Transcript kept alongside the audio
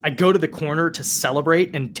I go to the corner to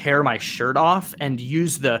celebrate and tear my shirt off and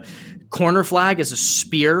use the corner flag as a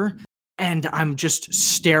spear. And I'm just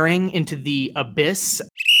staring into the abyss.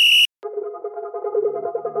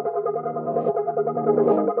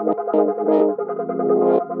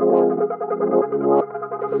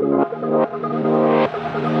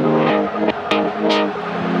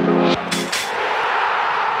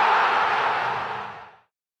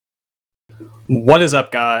 What is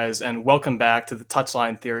up, guys, and welcome back to the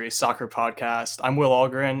Touchline Theory Soccer Podcast. I'm Will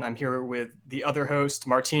Algren. I'm here with the other host,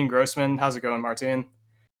 Martin Grossman. How's it going, Martin?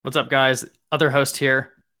 What's up, guys? Other host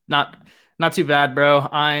here. Not too bad, bro.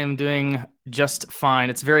 I'm doing just fine.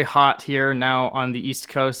 It's very hot here now on the East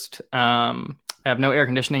Coast. I have no air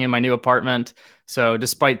conditioning in my new apartment. So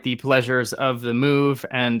despite the pleasures of the move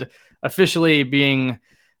and officially being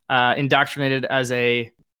indoctrinated as a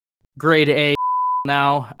grade A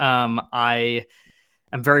now, I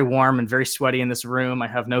am very warm and very sweaty in this room. I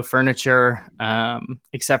have no furniture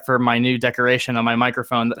except for my new decoration on my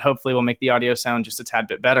microphone that hopefully will make the audio sound just a tad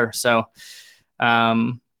bit better. So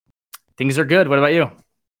things are good. What about you?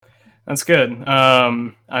 That's good.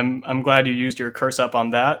 I'm glad you used your curse up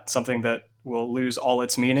on that, something that will lose all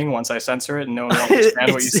its meaning once I censor it and no one will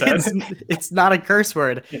understand what you said. It's not a curse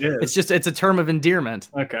word. It is. It's a term of endearment.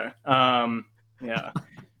 Okay. Yeah.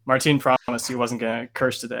 Martin promised he wasn't going to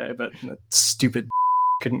curse today, but that stupid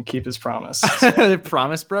couldn't keep his promise. So.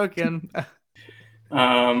 Promise broken.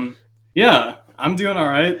 Yeah, I'm doing all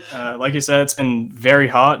right. Like you said, it's been very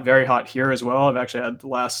hot here as well. I've actually had the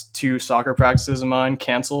last 2 soccer practices of mine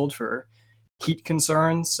canceled for heat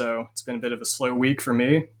concerns, so it's been a bit of a slow week for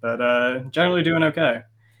me, but generally doing okay.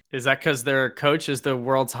 Is that because their coach is the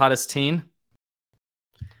world's hottest teen?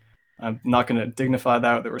 I'm not going to dignify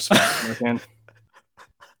that with the respect, Martin.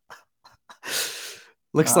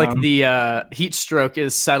 Looks like the heat stroke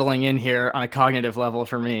is settling in here on a cognitive level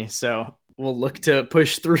for me. So we'll look to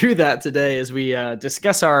push through that today as we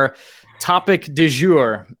discuss our topic du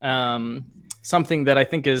jour, something that I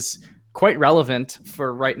think is quite relevant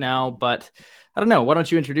for right now. But I don't know. Why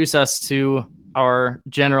don't you introduce us to our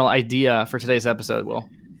general idea for today's episode, Will?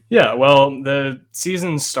 Yeah, well, the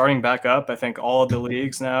season's starting back up. I think all of the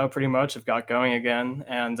leagues now pretty much have got going again.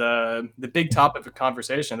 And the big topic of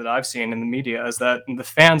conversation that I've seen in the media is that the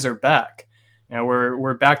fans are back. You know,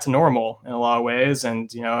 we're back to normal in a lot of ways.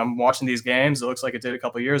 And, you know, I'm watching these games. It looks like it did a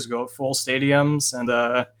couple of years ago, full stadiums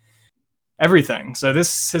and everything. So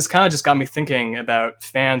this has kind of just got me thinking about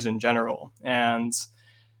fans in general. And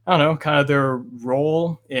I don't know, kind of their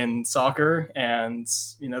role in soccer and,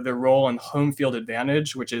 you know, their role in home field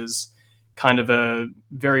advantage, which is kind of a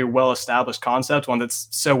very well-established concept, one that's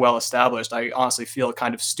so well-established. I honestly feel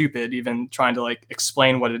kind of stupid even trying to like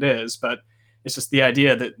explain what it is, but it's just the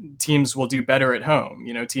idea that teams will do better at home.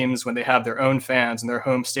 You know, teams, when they have their own fans in their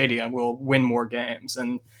home stadium, will win more games.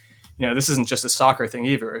 And, you know, this isn't just a soccer thing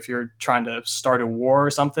either. If you're trying to start a war or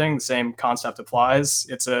something, the same concept applies.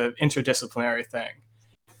 It's an interdisciplinary thing.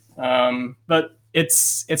 But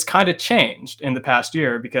it's kind of changed in the past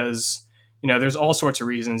year because, you know, there's all sorts of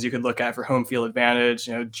reasons you could look at for home field advantage,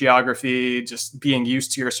 you know, geography, just being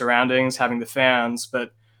used to your surroundings, having the fans.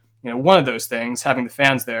 But, you know, one of those things, having the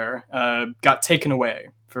fans there, got taken away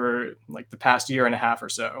for like the past year and a half or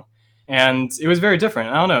so. And it was very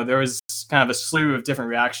different. I don't know. There was kind of a slew of different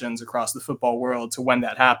reactions across the football world to when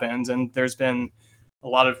that happened. And there's been a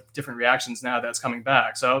lot of different reactions now that's coming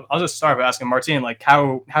back. So I'll just start by asking Martin, like,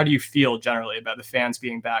 how do you feel generally about the fans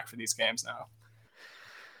being back for these games now?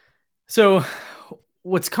 So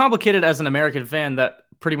what's complicated as an American fan that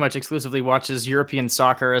pretty much exclusively watches European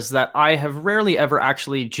soccer is that I have rarely ever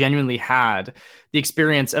actually genuinely had the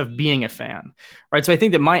experience of being a fan, right? So I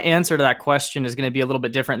think that my answer to that question is going to be a little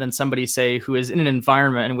bit different than somebody, say, who is in an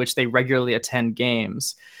environment in which they regularly attend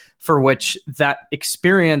games, for which that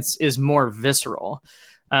experience is more visceral.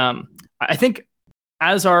 I think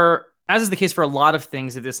as is the case for a lot of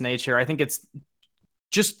things of this nature, I think it's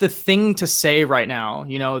just the thing to say right now,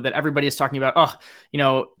 you know, that everybody is talking about. Oh, you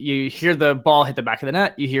know, you hear the ball hit the back of the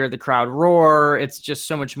net, you hear the crowd roar. It's just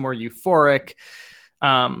so much more euphoric.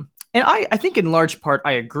 And I think in large part,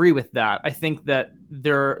 I agree with that. I think that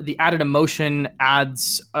the added emotion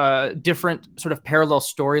adds a different sort of parallel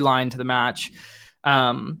storyline to the match.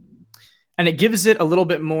 And it gives it a little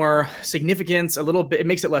bit more significance, it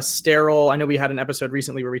makes it less sterile. I know we had an episode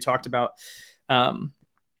recently where we talked about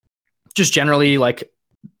just generally, like,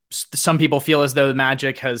 some people feel as though the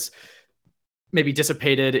magic has maybe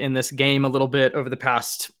dissipated in this game a little bit over the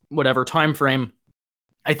past whatever time frame.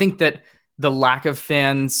 I think that the lack of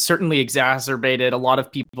fans certainly exacerbated a lot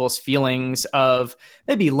of people's feelings of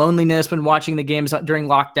maybe loneliness when watching the games during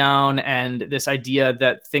lockdown, and this idea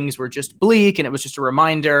that things were just bleak and it was just a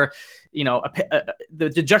reminder,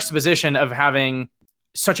 the juxtaposition of having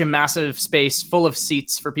such a massive space full of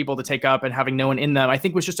seats for people to take up and having no one in them, I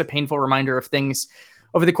think was just a painful reminder of things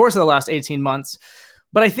over the course of the last 18 months.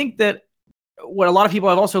 But I think that what a lot of people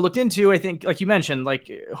have also looked into, I think, like you mentioned,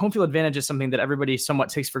 like home field advantage is something that everybody somewhat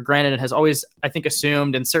takes for granted and has always, I think,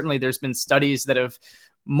 assumed. And certainly there's been studies that have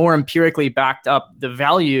more empirically backed up the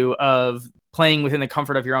value of playing within the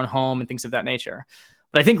comfort of your own home and things of that nature.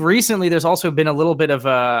 But I think recently there's also been a little bit of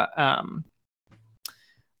a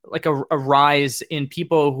rise in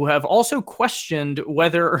people who have also questioned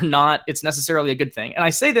whether or not it's necessarily a good thing. And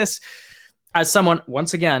I say this as someone,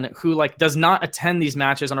 once again, who like does not attend these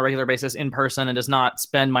matches on a regular basis in person and does not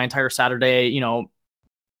spend my entire Saturday,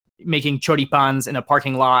 making choripans in a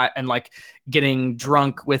parking lot and like getting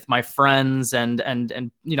drunk with my friends and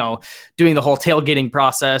doing the whole tailgating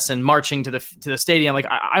process and marching to the stadium. Like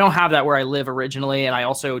I don't have that where I live originally, and I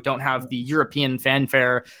also don't have the European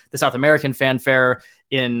fanfare, the South American fanfare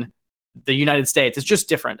in the United States. It's just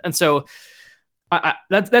different, and so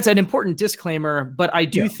that's an important disclaimer. But I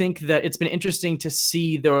do think that it's been interesting to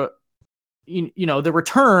see the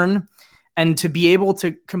return, and to be able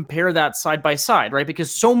to compare that side by side, right?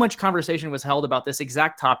 Because so much conversation was held about this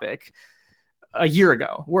exact topic a year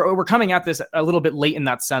ago. We're coming at this a little bit late in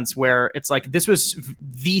that sense, where it's like this was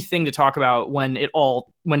the thing to talk about when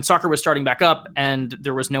soccer was starting back up and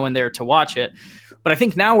there was no one there to watch it. But I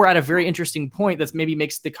think now we're at a very interesting point that maybe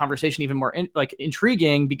makes the conversation even more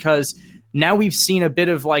intriguing, because now we've seen a bit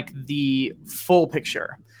of like the full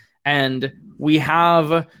picture, and we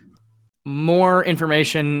have more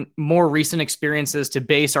information, more recent experiences to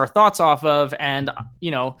base our thoughts off of. And,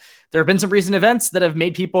 there have been some recent events that have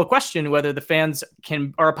made people question whether the fans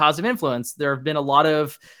are a positive influence. There have been a lot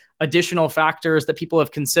of additional factors that people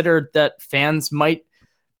have considered that fans might,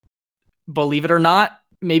 believe it or not,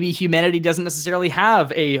 maybe humanity doesn't necessarily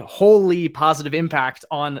have a wholly positive impact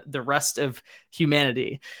on the rest of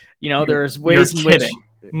humanity. There's ways in which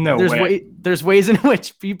there's ways in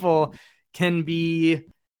which people can be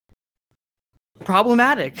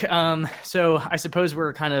problematic. So I suppose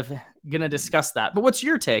we're kind of going to discuss that. But what's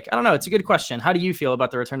your take? I don't know. It's a good question. How do you feel about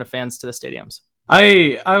the return of fans to the stadiums?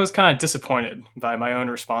 I was kind of disappointed by my own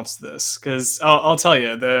response to this, because I'll tell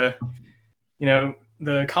you, the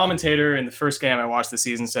commentator in the first game I watched this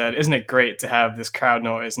season said, "Isn't it great to have this crowd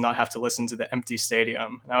noise and not have to listen to the empty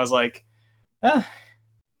stadium?" And I was like,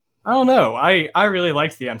 I don't know. I really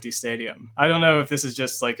liked the empty stadium. I don't know if this is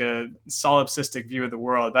just like a solipsistic view of the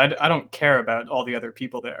world, but I don't care about all the other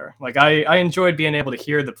people there. Like I enjoyed being able to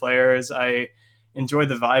hear the players. I enjoyed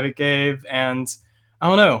the vibe it gave. And I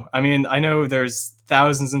don't know. I mean, I know there's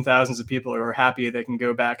thousands and thousands of people who are happy they can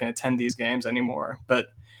go back and attend these games anymore. But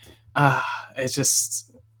it's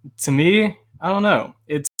just, to me, I don't know.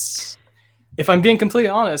 It's, if I'm being completely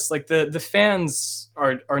honest, like the fans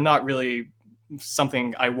are not really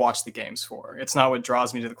something I watch the games for. It's not what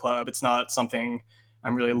draws me to the club. It's not something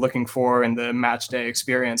I'm really looking for in the match day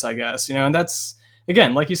experience, I guess, and that's,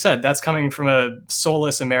 again, like you said, that's coming from a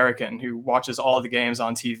soulless American who watches all the games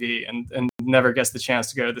on TV and never gets the chance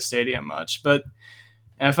to go to the stadium much. But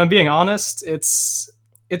if I'm being honest, it's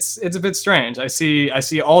a bit strange. I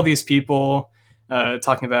see all these people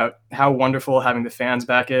talking about how wonderful having the fans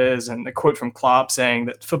back is, and the quote from Klopp saying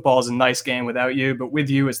that football is a nice game without you, but with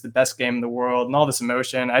you it's the best game in the world, and all this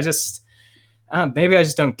emotion. Maybe I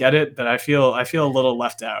just don't get it, but I feel a little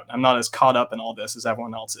left out. I'm not as caught up in all this as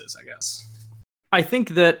everyone else is, I guess. I think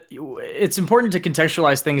that it's important to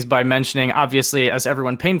contextualize things by mentioning, obviously, as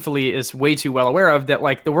everyone painfully is way too well aware of, that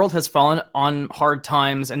like the world has fallen on hard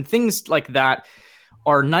times, and things like that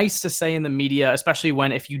are nice to say in the media, especially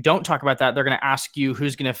when, if you don't talk about that, they're going to ask you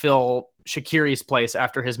who's going to fill Shaqiri's place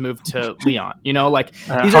after his move to Lyon. These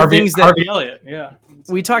are things that Harvey Elliott. Yeah,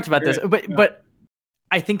 we talked about this, but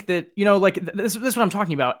I think that, this is what I'm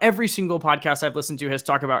talking about. Every single podcast I've listened to has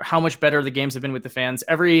talked about how much better the games have been with the fans.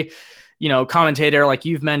 Every, commentator, like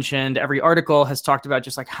you've mentioned, every article has talked about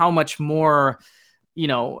just like how much more,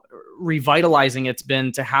 revitalizing it's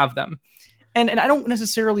been to have them. And I don't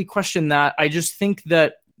necessarily question that. I just think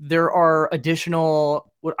that there are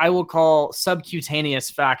additional, what I will call subcutaneous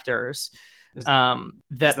factors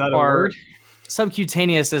that are word?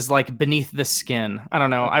 Subcutaneous is like beneath the skin. I don't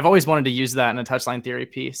know. I've always wanted to use that in a touchline theory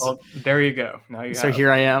piece. Well, there you go. Now you have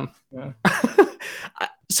here I am. Yeah.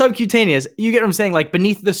 Subcutaneous. You get what I'm saying? Like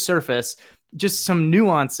beneath the surface, just some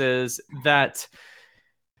nuances that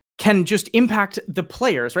can just impact the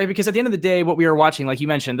players, right? Because at the end of the day, what we are watching, like you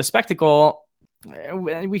mentioned, the spectacle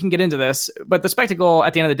we can get into this, but the spectacle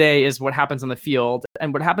at the end of the day is what happens on the field,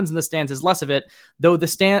 and what happens in the stands is less of it, though the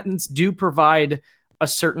stands do provide a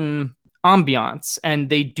certain ambiance, and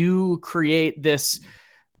they do create this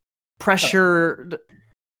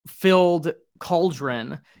pressure-filled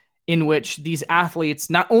cauldron in which these athletes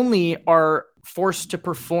not only are forced to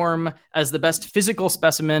perform as the best physical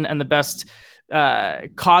specimen and the best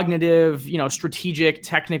cognitive, strategic,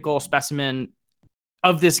 technical specimen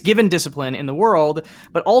of this given discipline in the world,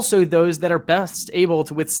 but also those that are best able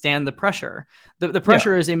to withstand the pressure. The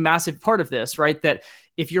pressure is a massive part of this, right? That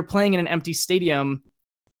if you're playing in an empty stadium,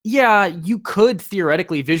 you could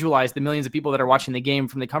theoretically visualize the millions of people that are watching the game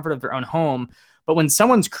from the comfort of their own home. But when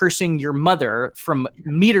someone's cursing your mother from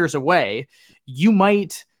meters away, you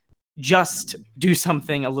might just do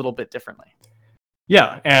something a little bit differently.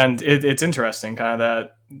 Yeah, and it's interesting kind of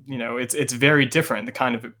that, it's very different, the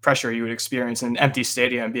kind of pressure you would experience in an empty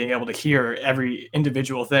stadium, being able to hear every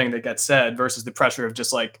individual thing that gets said versus the pressure of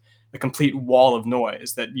just like the complete wall of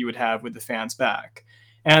noise that you would have with the fans back.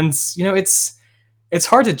 And, it's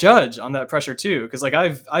hard to judge on that pressure too, because like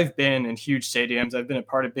I've been in huge stadiums, I've been a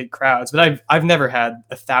part of big crowds, but I've never had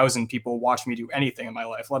 1,000 people watch me do anything in my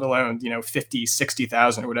life, let alone 50,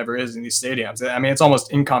 60,000 or whatever it is in these stadiums. I mean, it's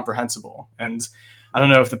almost incomprehensible, and I don't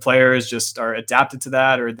know if the players just are adapted to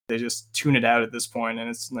that or they just tune it out at this point, and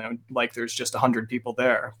it's like there's just 100 people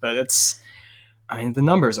there. But the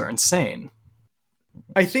numbers are insane.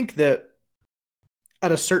 I think that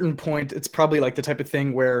at a certain point, it's probably like the type of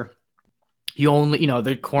thing where you only,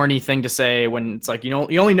 the corny thing to say when it's like, you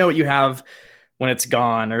only know what you have when it's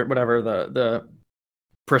gone, or whatever the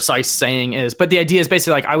precise saying is. But the idea is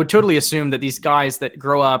basically like, I would totally assume that these guys that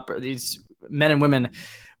grow up, these men and women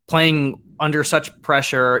playing under such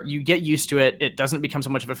pressure, you get used to it. It doesn't become so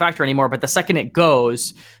much of a factor anymore. But the second it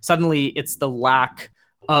goes, suddenly it's the lack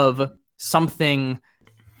of something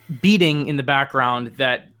beating in the background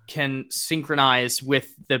that can synchronize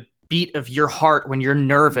with the beat of your heart when you're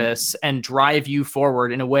nervous and drive you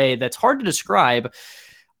forward in a way that's hard to describe.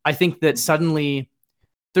 I think that suddenly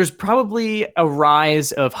there's probably a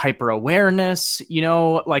rise of hyper awareness,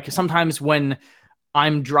 like sometimes when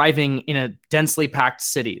I'm driving in a densely packed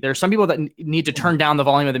city, there are some people that need to turn down the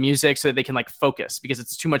volume of the music so that they can like focus, because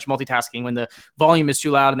it's too much multitasking when the volume is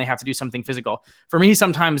too loud and they have to do something physical. For me,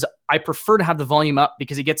 sometimes I prefer to have the volume up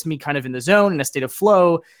because it gets me kind of in the zone, in a state of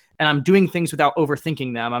flow, and I'm doing things without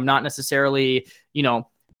overthinking them. I'm not necessarily,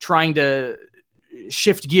 trying to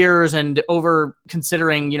shift gears and over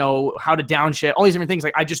considering, how to downshift, all these different things.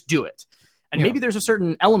 Like I just do it. And maybe there's a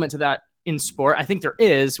certain element to that in sport. I think there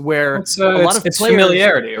is, where a lot of players,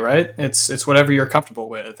 familiarity, right? It's whatever you're comfortable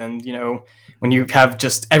with. And, when you have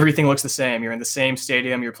just everything looks the same, you're in the same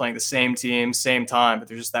stadium, you're playing the same team, same time, but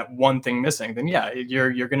there's just that one thing missing, then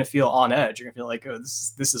you're going to feel on edge. You're going to feel like, oh,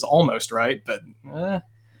 this is almost right, but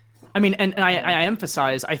I mean, and I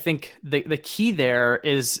emphasize, I think the key there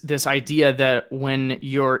is this idea that when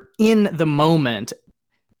you're in the moment,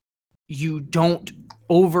 you don't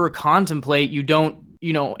over contemplate, you don't,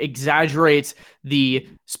 exaggerate the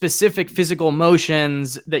specific physical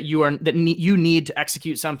motions that you need to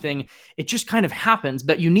execute something. It just kind of happens,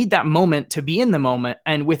 but you need that moment to be in the moment.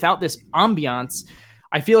 And without this ambiance,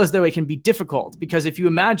 I feel as though it can be difficult, because if you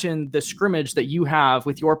imagine the scrimmage that you have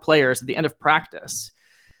with your players at the end of practice,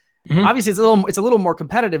 obviously it's a little more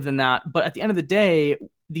competitive than that. But at the end of the day,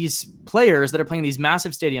 these players that are playing these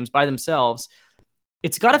massive stadiums by themselves,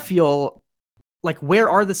 it's got to feel like, where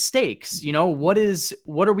are the stakes? What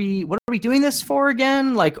are we doing this for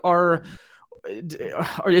again? Like,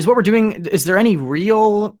 is what we're doing, is there any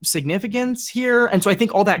real significance here? And so I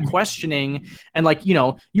think all that questioning and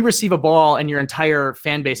you receive a ball and your entire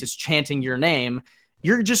fan base is chanting your name,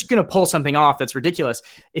 you're just going to pull something off that's ridiculous.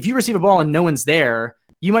 If you receive a ball and no one's there,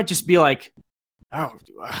 you might just be like, oh,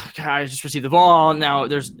 I just received the ball. Now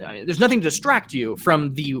there's nothing to distract you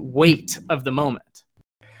from the weight of the moment.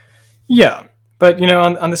 Yeah. But,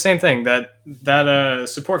 on the same thing, that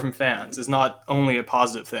support from fans is not only a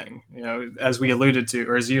positive thing, as we alluded to,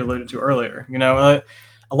 or as you alluded to earlier.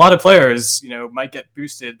 A lot of players, might get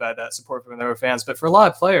boosted by that support from their fans. But for a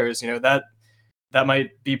lot of players, that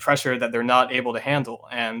might be pressure that they're not able to handle,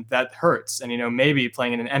 and that hurts. And, maybe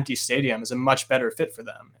playing in an empty stadium is a much better fit for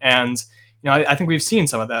them. And, I think we've seen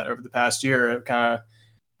some of that over the past year, kind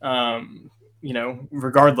of,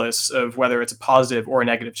 regardless of whether it's a positive or a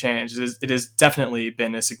negative change, it has definitely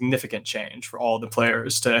been a significant change for all the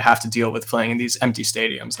players to have to deal with playing in these empty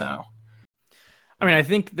stadiums now. I mean, I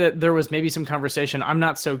think that there was maybe some conversation. I'm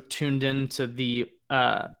not so tuned into the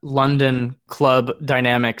London club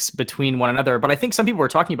dynamics between one another, but I think some people were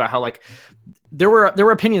talking about how, like, there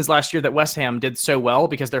were opinions last year that West Ham did so well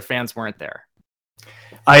because their fans weren't there.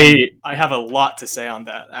 I have a lot to say on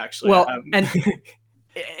that, actually. Well, and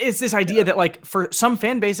it's this idea that, like, for some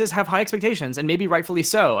fan bases have high expectations, and maybe rightfully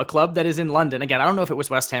so. A club that is in London, again, I don't know if it was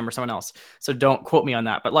West Ham or someone else, so don't quote me on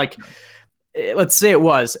that. But like, let's say it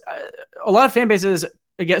was a lot of fan bases,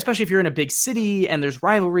 again, especially if you're in a big city and there's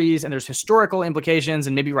rivalries and there's historical implications,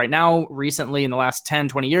 and maybe right now, recently in the last 10,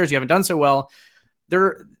 20 years, you haven't done so well.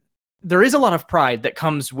 There is a lot of pride that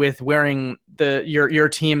comes with wearing your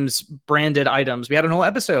team's branded items. We had an whole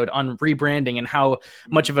episode on rebranding and how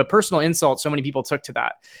much of a personal insult so many people took to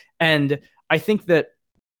that. And I think that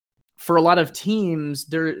for a lot of teams,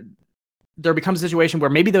 there becomes a situation where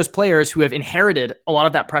maybe those players who have inherited a lot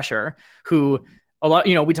of that pressure,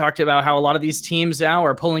 we talked about how a lot of these teams now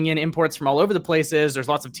are pulling in imports from all over the places. There's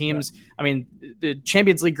lots of teams. I mean, the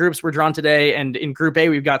Champions League groups were drawn today, and in Group A,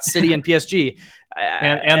 we've got City and PSG.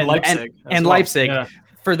 and Leipzig. And Leipzig. Yeah.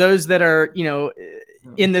 For those that are,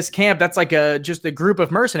 in this camp, that's like just a group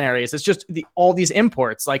of mercenaries. It's just all these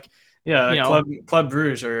imports. Like, Club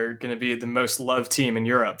Brugge are going to be the most loved team in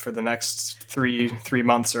Europe for the next three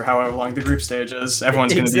months or however long the group stage is.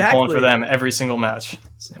 Everyone's going to be pulling for them every single match.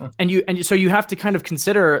 So. So you have to kind of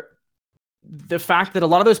consider the fact that a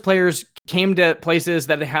lot of those players came to places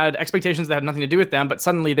that they had expectations that had nothing to do with them, but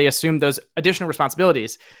suddenly they assumed those additional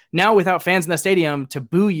responsibilities. Now, without fans in the stadium to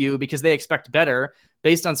boo you because they expect better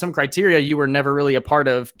based on some criteria you were never really a part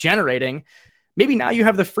of generating, maybe now you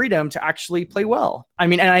have the freedom to actually play well. I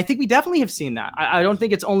mean, and I think we definitely have seen that. I don't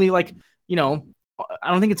think it's only I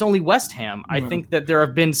don't think it's only West Ham. I think that there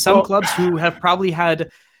have been some clubs who have probably had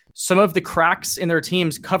some of the cracks in their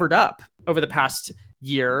teams covered up over the past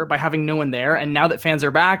year by having no one there. And now that fans are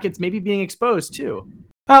back, it's maybe being exposed too.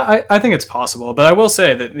 I think it's possible, but I will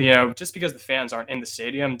say that, just because the fans aren't in the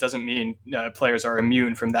stadium doesn't mean players are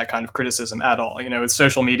immune from that kind of criticism at all. With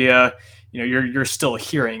social media, you're still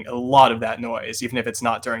hearing a lot of that noise, even if it's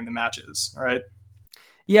not during the matches. Right.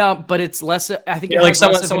 Yeah, but it's less. I think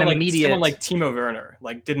someone like Timo Werner,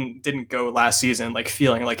 didn't go last season,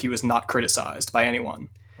 feeling like he was not criticized by anyone.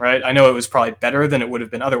 Right. I know it was probably better than it would have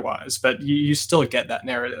been otherwise, but you still get that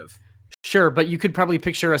narrative. Sure, but you could probably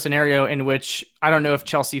picture a scenario in which, I don't know if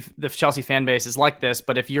the Chelsea fan base is like this,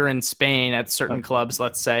 but if you're in Spain at certain clubs,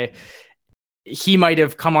 let's say, he might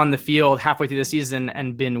have come on the field halfway through the season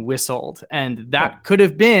and been whistled. And that could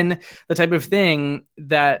have been the type of thing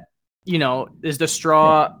that, is the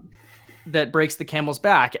straw that breaks the camel's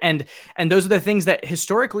back. And those are the things that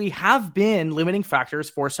historically have been limiting factors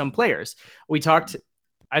for some players. We talked,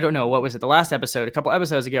 I don't know, what was it, the last episode, a couple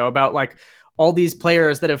episodes ago, about all these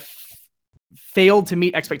players that have failed to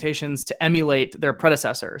meet expectations to emulate their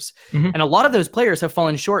predecessors. Mm-hmm. And a lot of those players have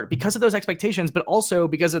fallen short because of those expectations, but also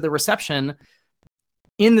because of the reception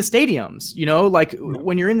in the stadiums.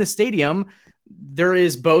 When you're in the stadium, there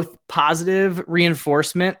is both positive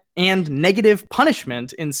reinforcement and negative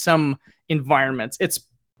punishment in some environments. It's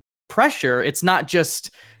pressure. It's not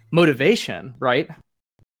just motivation, right?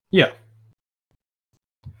 Yeah.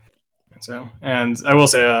 So, and I will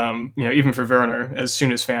say, even for Werner, as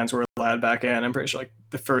soon as fans were allowed back in, I'm pretty sure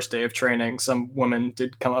the first day of training, some woman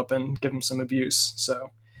did come up and give him some abuse.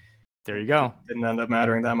 So there you go. Didn't end up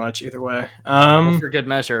mattering that much either way. For good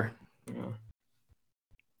measure. Yeah.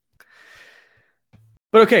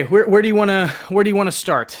 But okay, where do you want to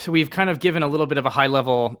start? We've kind of given a little bit of a high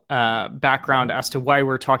level background as to why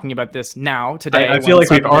we're talking about this now today. I feel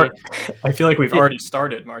like we've already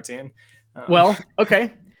started, Martin. Well,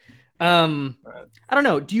 okay. I don't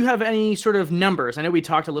know. Do you have any sort of numbers? I know we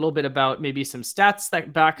talked a little bit about maybe some stats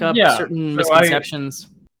that back up certain misconceptions.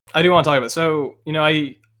 I do want to talk about. So,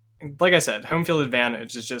 like I said, home field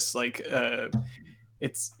advantage is just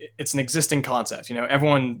it's an existing concept.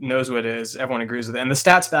 Everyone knows what it is. Everyone agrees with it, and the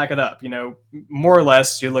stats back it up. More or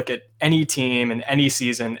less, you look at any team in any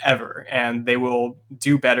season ever, and they will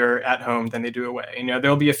do better at home than they do away.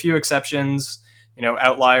 There'll be a few exceptions.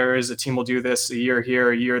 Outliers, a team will do this a year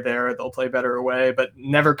here, a year there, they'll play better away, but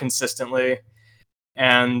never consistently.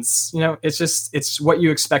 And, it's what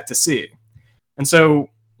you expect to see. And so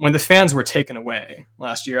when the fans were taken away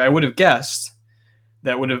last year, I would have guessed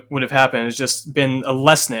that would have happened has just been a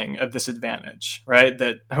lessening of this advantage, right?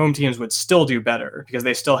 That home teams would still do better because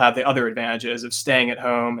they still have the other advantages of staying at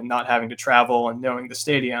home and not having to travel and knowing the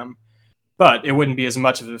stadium. But it wouldn't be as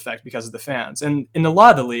much of an effect because of the fans. And in a lot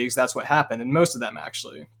of the leagues, that's what happened, and most of them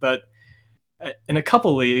actually. But in a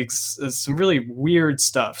couple leagues, some really weird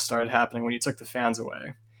stuff started happening when you took the fans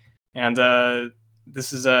away. And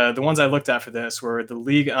this is the ones I looked at for this were the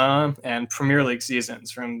Ligue 1 and Premier League seasons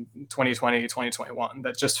from 2020 to 2021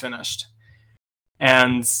 that just finished.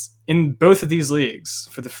 And in both of these leagues,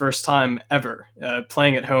 for the first time ever,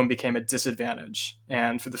 playing at home became a disadvantage.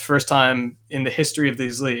 And for the first time in the history of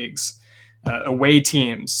these leagues, away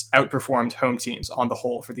teams outperformed home teams on the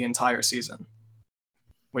whole for the entire season,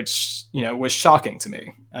 which, was shocking to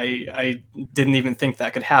me. I didn't even think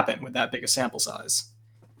that could happen with that big a sample size.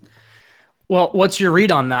 Well, what's your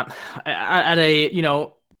read on that? At a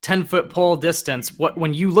 10-foot pole distance,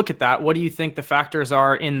 when you look at that, what do you think the factors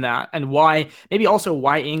are in that, and why? Maybe also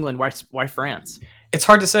why England, why France? It's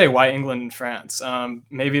hard to say why England and France.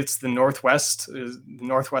 Maybe it's the Northwest. The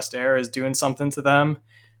Northwest air is doing something to them.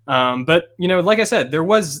 But like I said,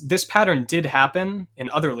 this pattern did happen in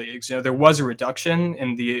other leagues. There was a reduction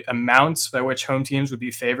in the amounts by which home teams would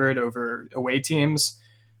be favored over away teams.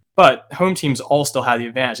 But home teams all still had the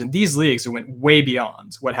advantage. And these leagues went way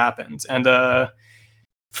beyond what happened. And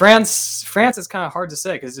France is kind of hard to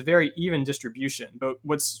say because it's a very even distribution. But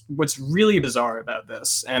what's really bizarre about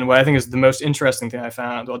this, and what I think is the most interesting thing I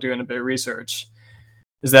found while doing a bit of research,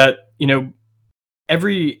 is that,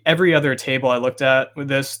 every other table I looked at with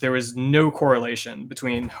this, there was no correlation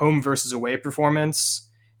between home versus away performance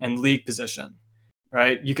and league position.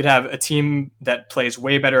 Right? You could have a team that plays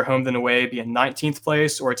way better home than away be in 19th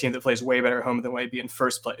place, or a team that plays way better home than away be in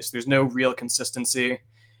first place. There's no real consistency,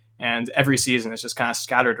 and every season is just kind of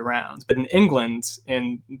scattered around. But in England,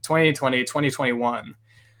 in 2020, 2021,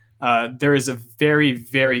 there is a very,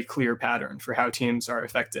 very clear pattern for how teams are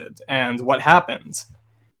affected. And what happened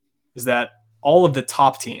is that all of the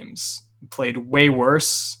top teams played way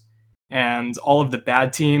worse, and all of the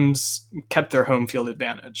bad teams kept their home field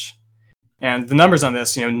advantage. And the numbers on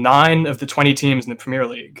this, 9 of the 20 teams in the Premier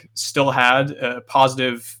League still had a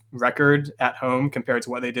positive record at home compared to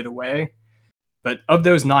what they did away. But of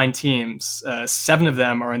those 9 teams, 7 of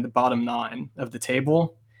them are in the bottom 9 of the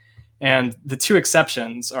table. And the 2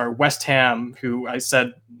 exceptions are West Ham, who I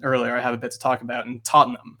said earlier I have a bit to talk about, and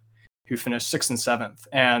Tottenham, who finished 6th and 7th.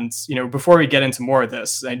 And, before we get into more of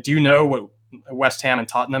this, do you know what West Ham and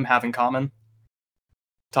Tottenham have in common?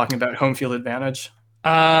 Talking about home field advantage.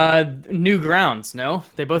 New grounds. No,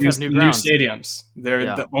 they both have new grounds. New stadiums. They're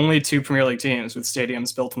the only 2 Premier League teams with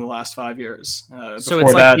stadiums built in the last 5 years. So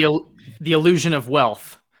it's like the illusion of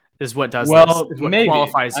wealth is what does this. Is what maybe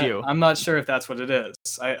qualifies you. I'm not sure if that's what it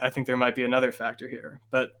is. I think there might be another factor here,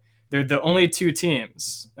 but they're the only 2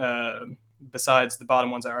 teams besides the bottom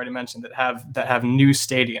ones I already mentioned that have new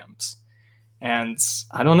stadiums. And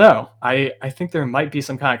I don't know. I think there might be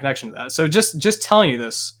some kind of connection to that. So just telling you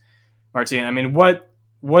this, Martine, I mean, what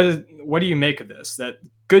do you make of this? That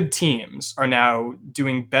good teams are now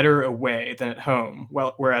doing better away than at home,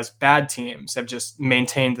 whereas bad teams have just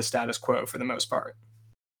maintained the status quo for the most part.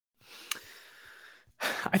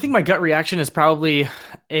 I think my gut reaction is probably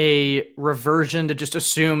a reversion to just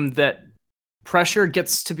assume that pressure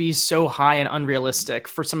gets to be so high and unrealistic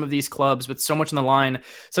for some of these clubs with so much on the line,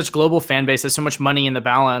 such global fan bases, so much money in the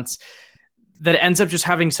balance, that it ends up just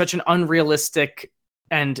having such an unrealistic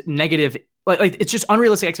and negative, like it's just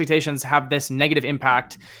unrealistic expectations have this negative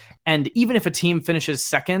impact. And even if a team finishes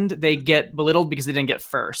second, they get belittled because they didn't get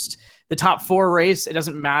first. The top 4 race, it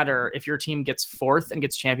doesn't matter if your team gets 4th and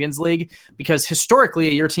gets Champions League, because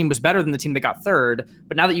historically your team was better than the team that got 3rd.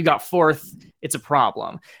 But now that you got 4th, it's a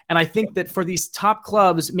problem. And I think that for these top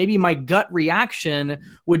clubs, maybe my gut reaction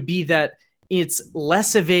would be that it's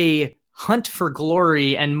less of a hunt for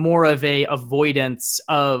glory and more of a avoidance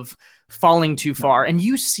of falling too far. And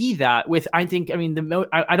you see that with, I don't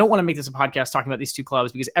want to make this a podcast talking about these 2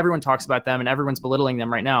 clubs because everyone talks about them and everyone's belittling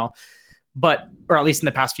them right now, or at least in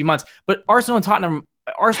the past few months. But Arsenal and Tottenham,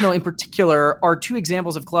 Arsenal in particular, are 2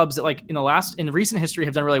 examples of clubs that, like, in recent history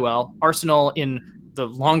have done really well. Arsenal in the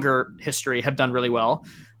longer history have done really well.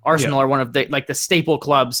 Arsenal are one of the staple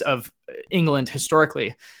clubs of England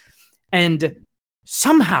historically. And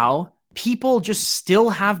somehow people just still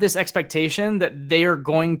have this expectation that they are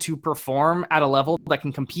going to perform at a level that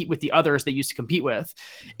can compete with the others they used to compete with,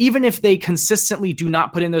 even if they consistently do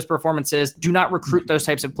not put in those performances, do not recruit those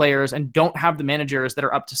types of players, and don't have the managers that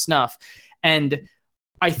are up to snuff. And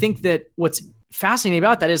I think that what's fascinating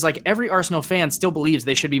about that is, like, every Arsenal fan still believes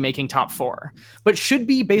they should be making top 4, but should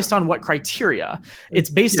be based on what criteria? It's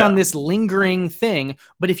based on this lingering thing.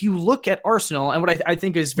 But if you look at Arsenal, and what I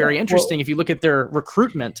think is very interesting, if you look at their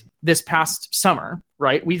recruitment this past summer,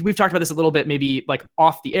 right? We've talked about this a little bit, maybe like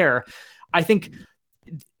off the air. I think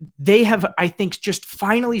they have, just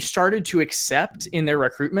finally started to accept in their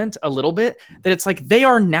recruitment a little bit that it's like they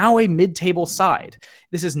are now a mid-table side.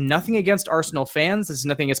 This is nothing against Arsenal fans. This is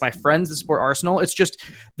nothing against my friends that support Arsenal. It's just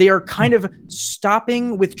they are kind of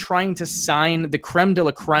stopping with trying to sign the creme de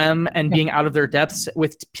la creme and being out of their depths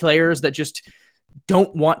with players that just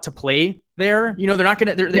don't want to play there. You know, they're not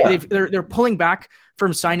going to, they're pulling back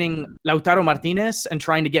from signing Lautaro Martinez and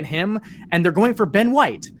trying to get him. And they're going for Ben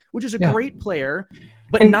White, which is a great player,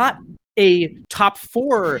 but not a top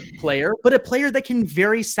 4 player, but a player that can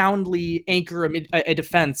very soundly anchor a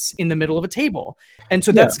defense in the middle of a table. And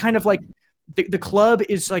so that's kind of like the club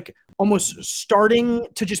is like almost starting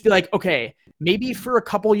to just be like, okay, maybe for a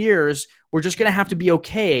couple years, we're just going to have to be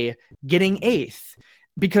okay getting 8th.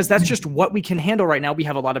 Because that's just what we can handle right now. We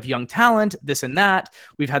have a lot of young talent, this and that.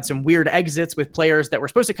 We've had some weird exits with players that were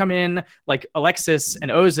supposed to come in, like Alexis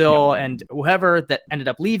and Ozil and whoever that ended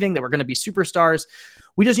up leaving that were going to be superstars.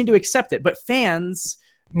 We just need to accept it. But fans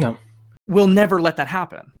will never let that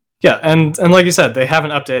happen. Yeah, and like you said, they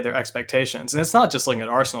haven't updated their expectations. And it's not just looking at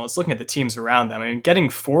Arsenal, it's looking at the teams around them. I mean, getting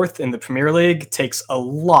 4th in the Premier League takes a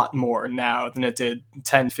lot more now than it did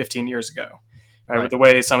 10, 15 years ago. Right. With the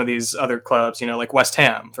way some of these other clubs, you know, like West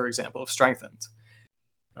Ham, for example, have strengthened.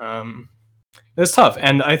 It's tough.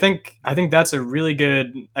 And I think that's a really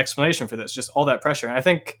good explanation for this, just all that pressure. And I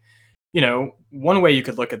think, you know, one way you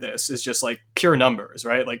could look at this is just like pure numbers,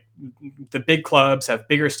 right? Like the big clubs have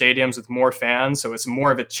bigger stadiums with more fans, so it's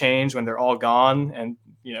more of a change when they're all gone. And,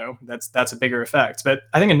 you know, that's a bigger effect. But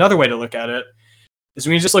I think another way to look at it is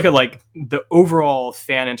when you just look at like the overall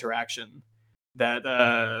fan interaction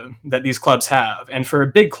that these clubs have. And for a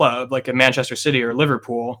big club like a Manchester City or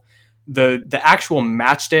Liverpool, the actual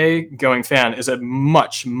match day going fan is a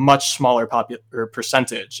much smaller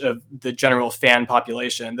percentage of the general fan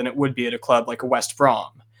population than it would be at a club like a West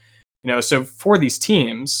Brom. You know, so for these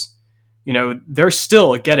teams, you know, they're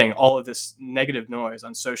still getting all of this negative noise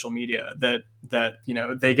on social media that you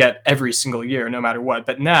know they get every single year, no matter what.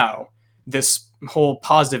 But now this whole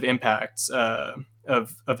positive impact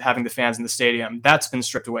of having the fans in the stadium, that's been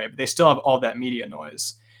stripped away, but they still have all that media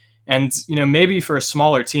noise. And, you know, maybe for a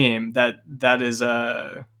smaller team that is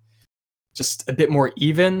just a bit more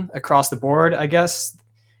even across the board, I guess,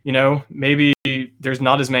 you know, maybe there's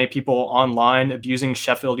not as many people online abusing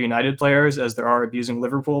Sheffield United players as there are abusing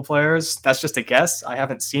Liverpool players. That's just a guess. I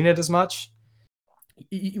haven't seen it as much.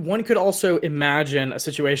 One could also imagine a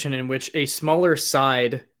situation in which a smaller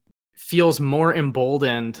side feels more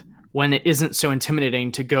emboldened when it isn't so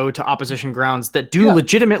intimidating to go to opposition grounds that do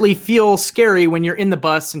legitimately feel scary when you're in the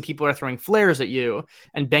bus and people are throwing flares at you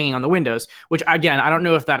and banging on the windows, which again, I don't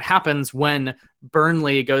know if that happens when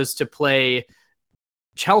Burnley goes to play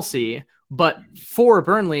Chelsea, but for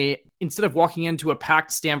Burnley, instead of walking into a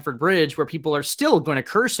packed Stamford Bridge where people are still going to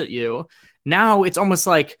curse at you, now it's almost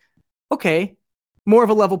like, okay, more of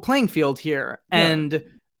a level playing field here. And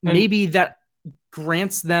maybe that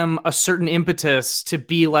grants them a certain impetus to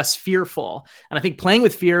be less fearful. And I think playing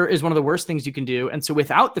with fear is one of the worst things you can do. And so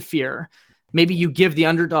without the fear, maybe you give the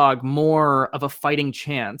underdog more of a fighting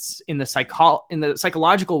chance in the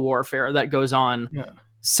psychological warfare that goes on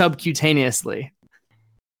subcutaneously.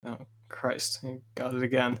 Oh, Christ. You got it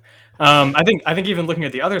again. I think even looking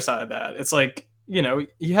at the other side of that, it's like, you know,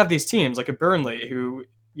 you have these teams like a Burnley who,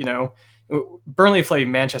 you know, Burnley played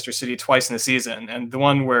Manchester City twice in the season, and the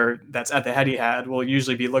one where that's at the Etihad will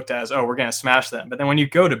usually be looked at as, oh, we're going to smash them. But then when you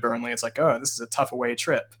go to Burnley, it's like, oh, this is a tough away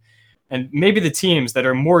trip. And maybe the teams that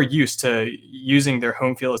are more used to using their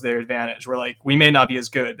home field as their advantage, were like, we may not be as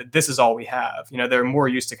good, but this is all we have. You know, they're more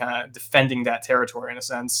used to kind of defending that territory in a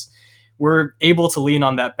sense. We're able to lean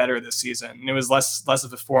on that better this season. And it was less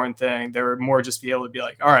of a foreign thing. They were more just be able to be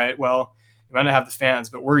like, all right, well, we might not have the fans,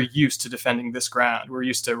 but we're used to defending this ground. We're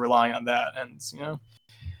used to relying on that. And, you know,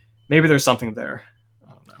 maybe there's something there.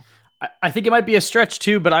 I don't know. I think it might be a stretch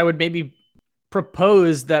too, but I would maybe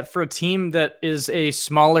propose that for a team that is a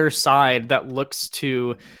smaller side that looks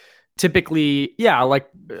to typically,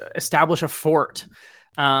 establish a fort.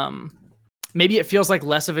 Maybe it feels like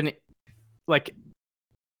less of an, like,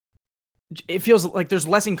 it feels like there's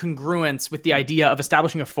less incongruence with the idea of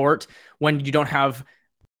establishing a fort when you don't have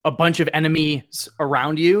a bunch of enemies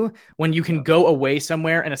around you, when you can go away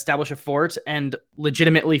somewhere and establish a fort and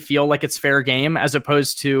legitimately feel like it's fair game, as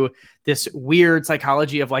opposed to this weird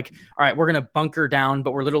psychology of like, all right, we're going to bunker down,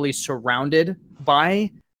 but we're literally surrounded by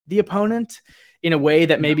the opponent in a way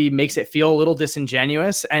that maybe makes it feel a little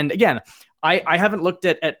disingenuous. And again, I haven't looked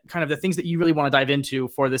at kind of the things that you really want to dive into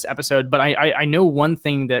for this episode, but I know one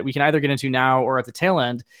thing that we can either get into now or at the tail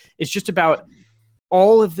end is just about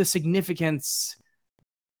all of the significance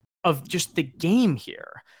of just the game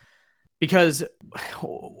here. Because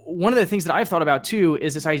one of the things that I've thought about too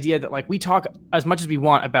is this idea that, like, we talk as much as we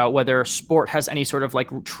want about whether sport has any sort of like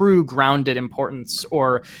true grounded importance,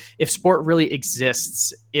 or if sport really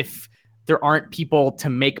exists, if there aren't people to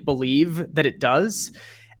make believe that it does.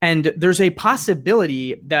 And there's a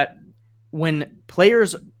possibility that when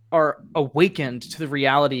players are awakened to the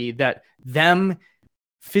reality that them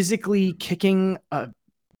physically kicking a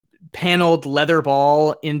paneled leather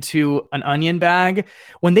ball into an onion bag,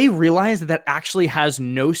 when they realize that that actually has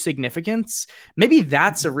no significance, maybe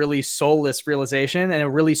that's a really soulless realization, and a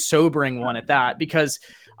really sobering one at that, because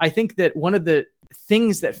I think that one of the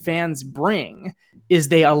things that fans bring is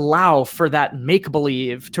they allow for that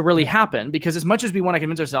make-believe to really happen. Because as much as we want to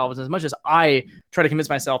convince ourselves, as much as I try to convince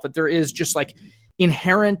myself that there is just like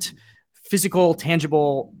inherent physical,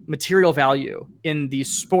 tangible, material value in these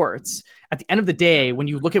sports, at the end of the day, when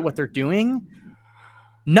you look at what they're doing,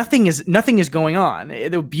 nothing is going on.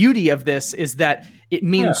 The beauty of this is that it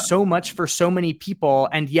means so much for so many people,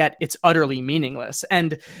 and yet it's utterly meaningless.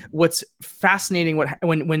 And what's fascinating,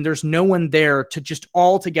 when there's no one there to just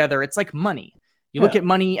all together, it's like money. You look at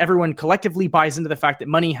money, everyone collectively buys into the fact that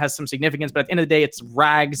money has some significance, but at the end of the day, it's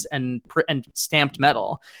rags and stamped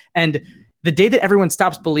metal. And the day that everyone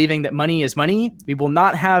stops believing that money is money, we will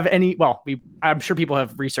not have any, I'm sure people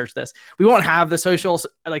have researched this. We won't have the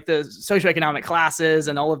socioeconomic classes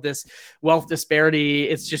and all of this wealth disparity.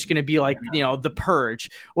 It's just going to be like, the purge.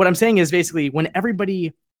 What I'm saying is basically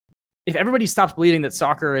if everybody stops believing that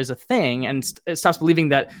soccer is a thing, and stops believing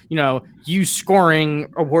that, you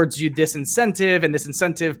scoring awards you this incentive, and this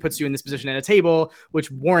incentive puts you in this position at a table, which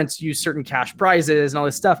warrants you certain cash prizes and all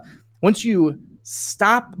this stuff. Once you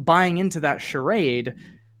stop buying into that charade,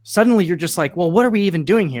 suddenly you're just like, well, what are we even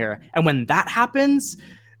doing here? And when that happens,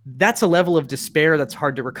 that's a level of despair that's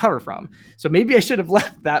hard to recover from. So maybe I should have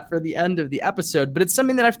left that for the end of the episode, but it's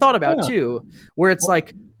something that I've thought about too, where it's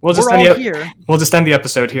like, we'll just end the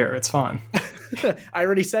episode here. It's fine. I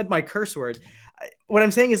already said my curse word. What I'm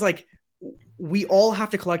saying is, like, we all have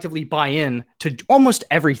to collectively buy in to almost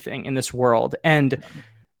everything in this world. And,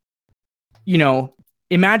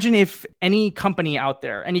 imagine if any company out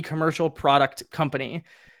there, any commercial product company,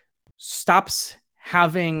 stops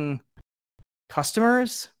having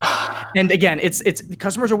customers. And again, it's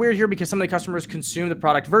customers are weird here because some of the customers consume the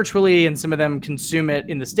product virtually and some of them consume it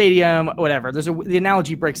in the stadium, whatever. The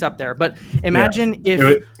analogy breaks up there. But imagine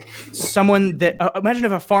if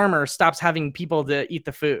a farmer stops having people to eat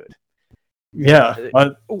the food. Yeah.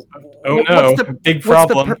 Big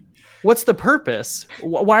problem. What's the purpose?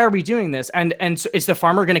 Why are we doing this? And so is the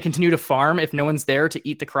farmer going to continue to farm if no one's there to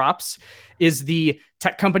eat the crops? Is the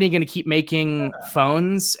tech company going to keep making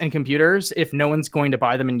phones and computers if no one's going to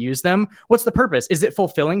buy them and use them? What's the purpose? Is it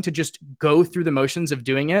fulfilling to just go through the motions of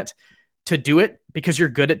doing it, to do it because you're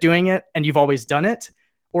good at doing it and you've always done it?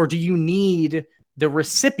 Or do you need the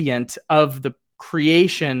recipient of the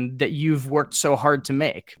creation that you've worked so hard to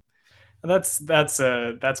make? That's got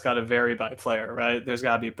to vary by player, right? There's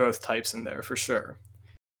got to be both types in there for sure.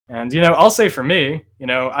 And I'll say for me,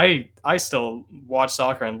 I still watched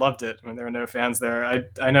soccer and loved it when there were no fans there.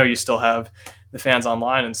 I know you still have the fans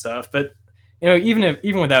online and stuff, but even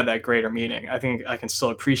without that greater meaning, I think I can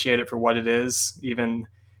still appreciate it for what it is, even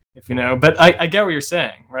if But I get what you're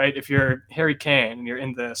saying, right? If you're Harry Kane and you're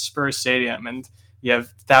in the Spurs stadium and you have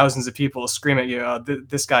thousands of people scream at you,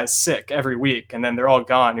 this guy's sick every week, and then they're all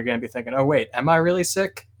gone. You're going to be thinking, oh, wait, am I really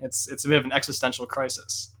sick? It's a bit of an existential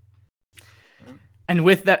crisis. And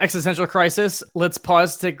with that existential crisis, let's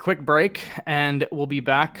pause, take a quick break, and we'll be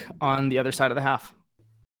back on the other side of the half.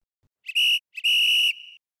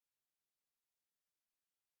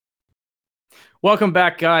 Welcome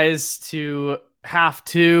back, guys, to Half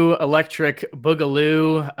 2 Electric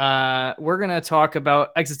Boogaloo. We're going to talk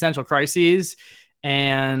about existential crises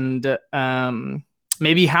and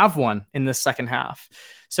maybe have one in the second half.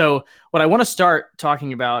 So what I want to start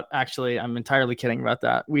talking about, actually, I'm entirely kidding about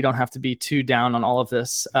that. We don't have to be too down on all of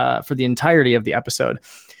this for the entirety of the episode.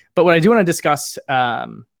 But what I do want to discuss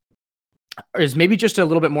is maybe just a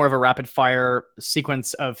little bit more of a rapid fire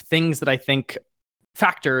sequence of things that I think,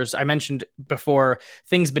 factors I mentioned before,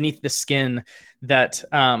 things beneath the skin that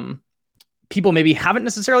people maybe haven't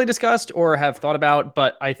necessarily discussed or have thought about,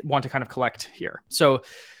 but I want to kind of collect here. So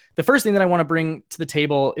the first thing that I want to bring to the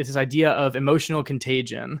table is this idea of emotional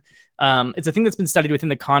contagion. It's a thing that's been studied within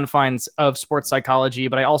the confines of sports psychology,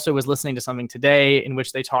 but I also was listening to something today in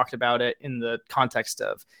which they talked about it in the context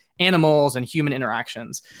of animals and human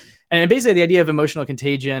interactions. And basically the idea of emotional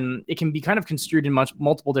contagion, it can be kind of construed in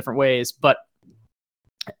multiple different ways, but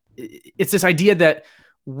it's this idea that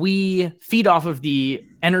we feed off of the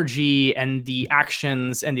energy and the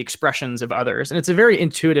actions and the expressions of others. And it's a very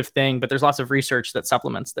intuitive thing, but there's lots of research that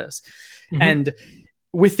supplements this. Mm-hmm. And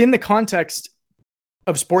within the context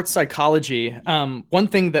of sports psychology, one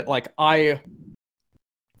thing that I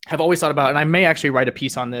have always thought about, and I may actually write a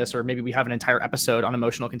piece on this, or maybe we have an entire episode on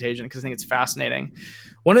emotional contagion because I think it's fascinating.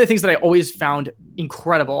 One of the things that I always found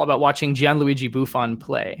incredible about watching Gianluigi Buffon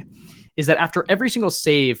play is that after every single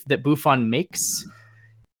save that Buffon makes,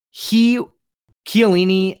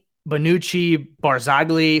 Chiellini, Bonucci,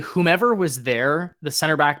 Barzagli, whomever was there, the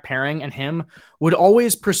center back pairing and him, would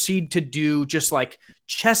always proceed to do just like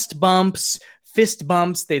chest bumps, fist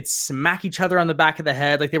bumps. They'd smack each other on the back of the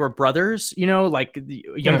head like they were brothers, you know, like the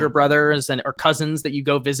younger brothers or cousins that you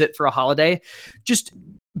go visit for a holiday. Just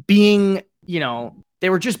being, you know,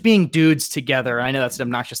 they were just being dudes together. I know that's an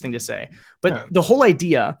obnoxious thing to say, but the whole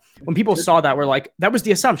idea when people saw that, were like, that was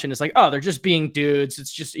the assumption. It's like, oh, they're just being dudes.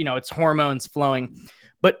 It's just, you know, it's hormones flowing.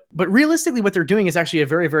 But realistically, what they're doing is actually a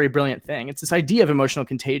very, very brilliant thing. It's this idea of emotional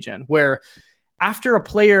contagion, where after a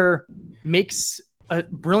player makes a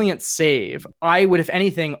brilliant save, I would, if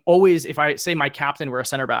anything, always, if I say my captain were a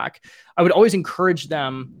center back, I would always encourage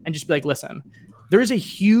them and just be like, listen, there is a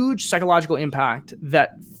huge psychological impact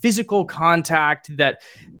that physical contact, that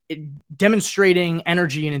demonstrating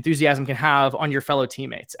energy and enthusiasm can have on your fellow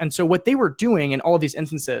teammates. And so what they were doing in all of these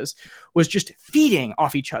instances was just feeding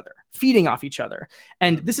off each other.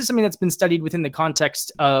 And this is something that's been studied within the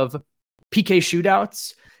context of PK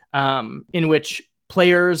shootouts, in which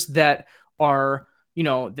players that are, you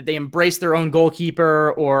know, that they embrace their own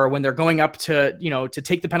goalkeeper, or when they're going up to, you know, to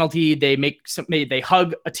take the penalty, they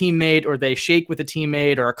hug a teammate, or they shake with a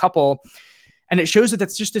teammate or a couple. And it shows that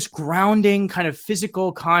that's just this grounding kind of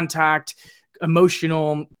physical contact,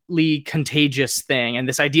 emotionally contagious thing. And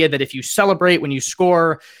this idea that if you celebrate when you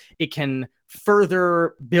score, it can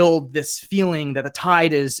further build this feeling that the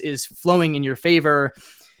tide is flowing in your favor.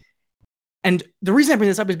 And the reason I bring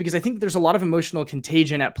this up is because I think there's a lot of emotional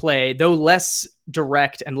contagion at play, though less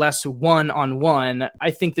direct and less one-on-one.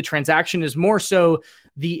 I think the transaction is more so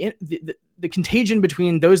the contagion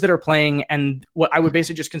between those that are playing and what I would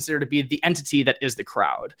basically just consider to be the entity that is the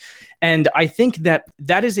crowd. And I think that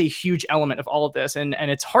that is a huge element of all of this. And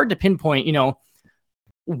it's hard to pinpoint, you know,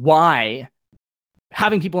 why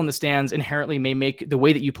having people in the stands inherently may make the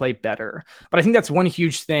way that you play better. But I think that's one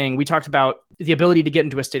huge thing. We talked about the ability to get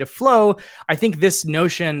into a state of flow. I think this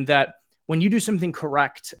notion that when you do something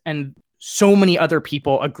correct and so many other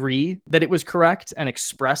people agree that it was correct and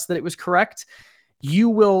express that it was correct, you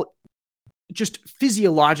will just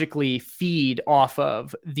physiologically feed off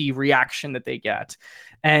of the reaction that they get.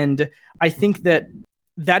 And I think that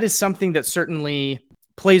that is something that certainly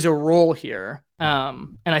plays a role here.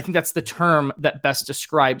 And I think that's the term that best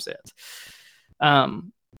describes it. I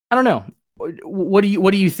don't know. What do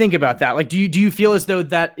you think about that? Like, do you feel as though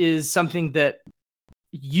that is something that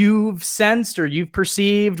you've sensed or you've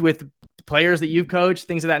perceived with players that you've coached,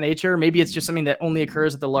 things of that nature? Maybe it's just something that only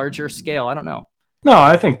occurs at the larger scale. I don't know. No,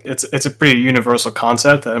 I think it's a pretty universal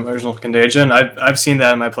concept, that emotional contagion. I've seen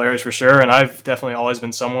that in my players for sure, and I've definitely always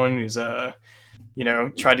been someone who's you know,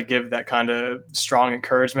 tried to give that kind of strong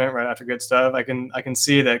encouragement right after good stuff. I can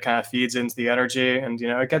see that kind of feeds into the energy, and you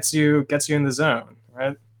know, it gets you in the zone,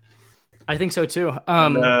 right? I think so too.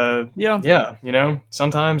 Yeah, you know,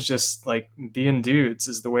 sometimes just like being dudes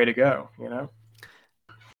is the way to go, you know.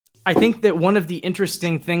 I think that one of the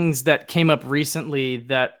interesting things that came up recently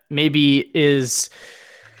that maybe is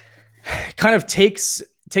kind of takes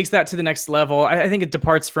that to the next level. I think it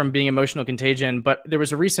departs from being emotional contagion, but there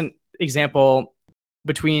was a recent example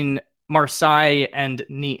between Marseille and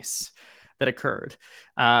Nice that occurred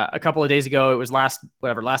a couple of days ago. It was last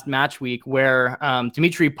match week, where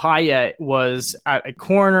Dimitri Payet was at a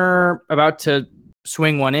corner about to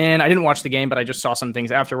swing one in. I didn't watch the game, but I just saw some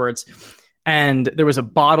things afterwards. And there was a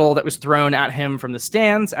bottle that was thrown at him from the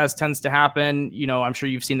stands, as tends to happen. You know, I'm sure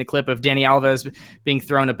you've seen the clip of Dani Alves being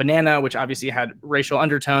thrown a banana, which obviously had racial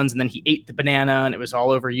undertones. And then he ate the banana, and it was all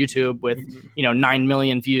over YouTube with, 9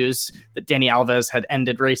 million views that Dani Alves had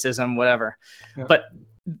ended racism, whatever. Yeah. But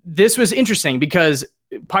this was interesting because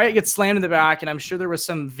Payet gets slammed in the back, and I'm sure there was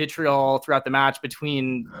some vitriol throughout the match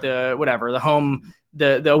between the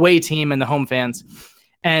away team and the home fans.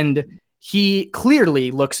 And he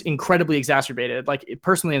clearly looks incredibly exacerbated, like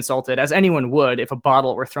personally insulted, as anyone would if a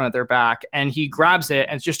bottle were thrown at their back. And he grabs it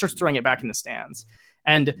and just starts throwing it back in the stands.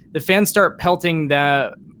 And the fans start pelting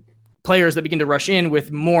the players that begin to rush in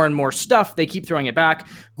with more and more stuff. They keep throwing it back.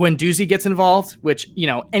 Guendouzi gets involved, which, you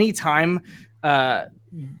know, anytime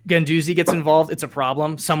Guendouzi gets involved, it's a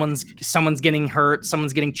problem. Someone's getting hurt.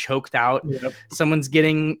 Someone's getting choked out. Yep. Someone's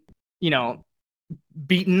getting,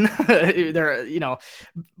 beaten.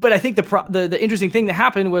 But I think the interesting thing that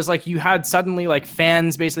happened was, like, you had suddenly, like,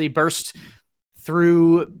 fans basically burst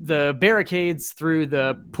through the barricades, through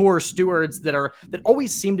the poor stewards that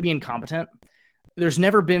always seem to be incompetent. there's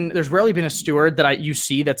rarely been a steward that you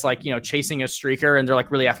see that's like, chasing a streaker and they're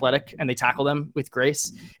like really athletic and they tackle them with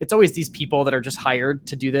grace. It's always these people that are just hired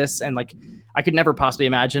to do this. And like, I could never possibly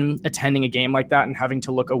imagine attending a game like that and having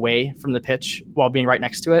to look away from the pitch while being right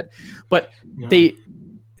next to it. But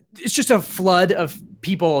it's just a flood of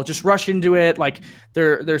people just rush into it. Like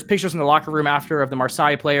there's pictures in the locker room after of the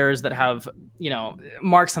Marseille players that have,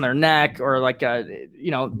 marks on their neck or like,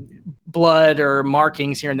 blood or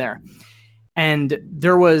markings here and there. And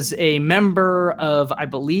there was a member of, I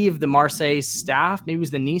believe, the Marseille staff, maybe it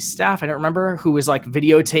was the Nice staff, I don't remember, who was like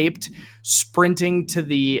videotaped sprinting to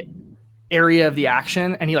the area of the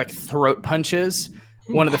action, and he like throat punches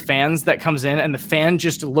one of the fans that comes in, and the fan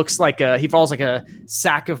just looks like he falls like a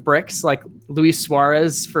sack of bricks, like Luis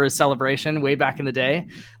Suarez for his celebration way back in the day,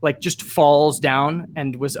 like just falls down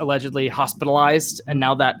and was allegedly hospitalized. And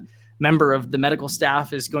now that member of the medical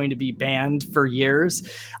staff is going to be banned for years.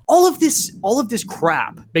 All of this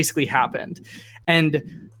crap basically happened.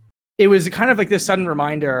 And it was kind of like this sudden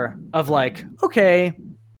reminder of like, okay,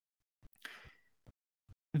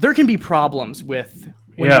 there can be problems with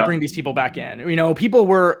when you bring these people back in. People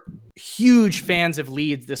were huge fans of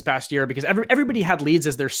Leeds this past year because everybody had Leeds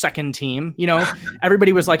as their second team.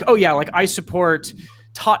 Everybody was like, oh yeah, like I support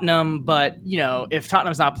Tottenham, but if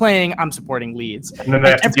Tottenham's not playing, I'm supporting Leeds. And then they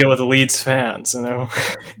have to deal with the Leeds fans,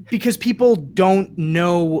 because people don't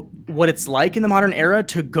know what it's like in the modern era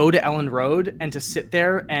to go to Elland Road and to sit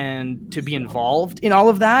there and to be involved in all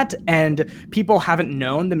of that. And people haven't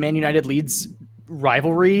known the Man United Leeds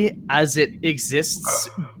rivalry as it exists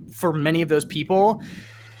for many of those people.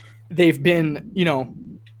 They've been,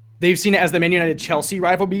 they've seen it as the Man United Chelsea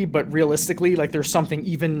rivalry, but realistically, like there's something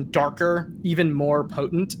even darker, even more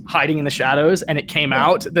potent hiding in the shadows. And it came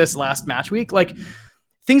out this last match week. Like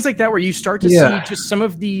things like that, where you start to see just some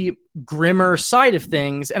of the grimmer side of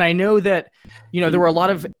things. And I know that, there were a lot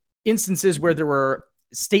of instances where there were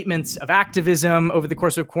statements of activism over the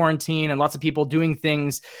course of quarantine and lots of people doing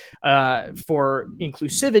things for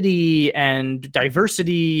inclusivity and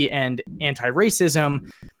diversity and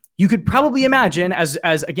anti-racism. You could probably imagine, as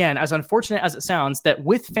unfortunate as it sounds, that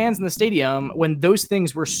with fans in the stadium, when those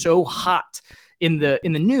things were so hot in the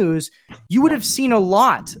news, you would have seen a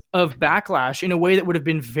lot of backlash in a way that would have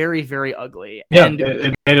been very, very ugly. Yeah, and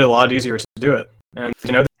it made it a lot easier to do it. And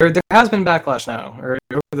there has been backlash now, or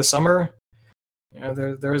over the summer.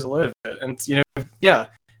 There is a little bit, and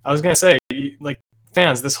I was gonna say, like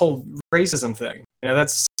fans, this whole racism thing,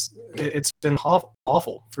 it's been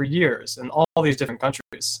awful for years in all these different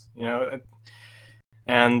countries,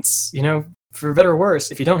 and for better or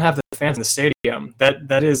worse, if you don't have the fans in the stadium,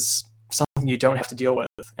 that is something you don't have to deal with,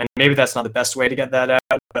 and maybe that's not the best way to get that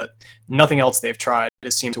out, but nothing else they've tried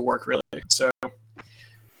has seemed to work really. So I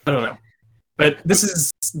don't know, but this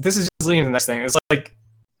is just leading to the next thing. It's like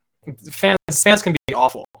fans can be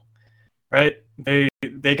awful, right? They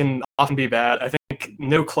can often be bad. I think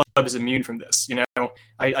no club is immune from this.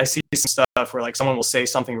 I see some stuff where like someone will say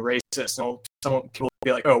something racist, and people will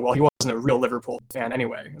be like, oh well, he wasn't a real Liverpool fan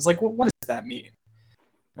anyway. It's like, well, what does that mean,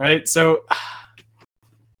 right? So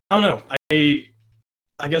I don't know.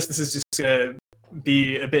 I guess this is just gonna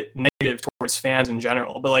be a bit negative towards fans in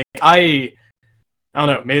general, but like I don't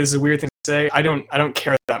know. Maybe this is a weird thing to say. I don't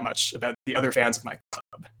care that much about the other fans of my club.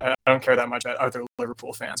 I don't care that much about other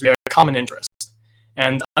Liverpool fans. We have a common interest.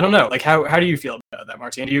 And I don't know, like how do you feel about that,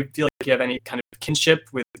 Martin? Do you feel like you have any kind of kinship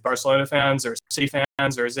with Barcelona fans or City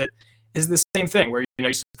fans, or is it the same thing where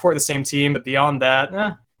you support the same team, but beyond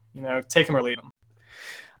that, take them or leave them?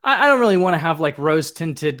 I don't really want to have like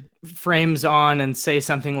rose-tinted frames on and say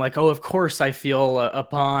something like, oh, of course I feel a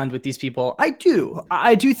bond with these people. I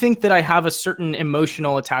do think that I have a certain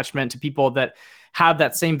emotional attachment to people that have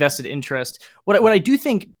that same vested interest. What I do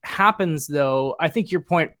think happens, though, I think your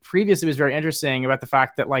point previously was very interesting about the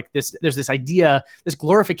fact that like there's this idea, this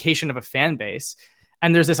glorification of a fan base.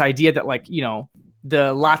 And there's this idea that like,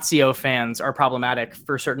 the Lazio fans are problematic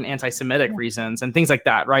for certain anti-Semitic reasons and things like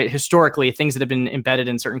that, right? Historically, things that have been embedded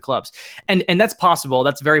in certain clubs. And that's possible.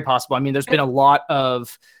 That's very possible. I mean, there's been a lot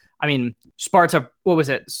of, Sparta, what was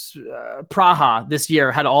it? Praha this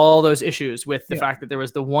year had all those issues with the fact that there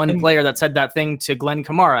was the one player that said that thing to Glenn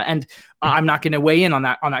Kamara. And I'm not going to weigh in on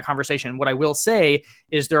that conversation. What I will say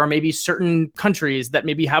is there are maybe certain countries that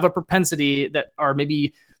maybe have a propensity that are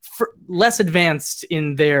maybe less advanced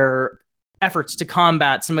in their efforts to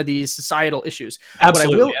combat some of these societal issues.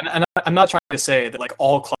 Absolutely. And I'm not trying to say that like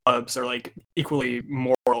all clubs are like equally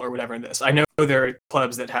moral or whatever in this. I know there are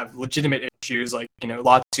clubs that have legitimate issues like,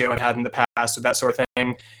 Lazio had in the past with that sort of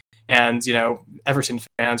thing. And, Everton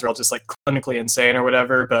fans are all just like clinically insane or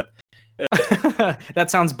whatever. But That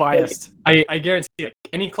sounds biased. I guarantee, like,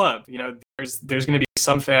 any club, there's going to be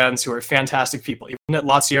some fans who are fantastic people, even at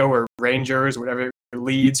Lazio or Rangers, or whatever,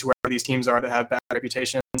 Leeds, whoever these teams are that have bad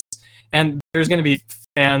reputations. And there's going to be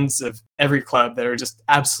fans of every club that are just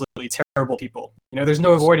absolutely terrible people. There's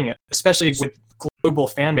no avoiding it, especially with global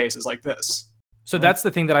fan bases like this. So that's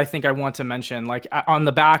the thing that I think I want to mention, like on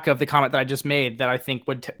the back of the comment that I just made, that I think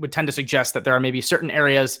would tend to suggest that there are maybe certain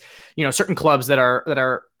areas, certain clubs that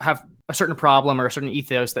have a certain problem or a certain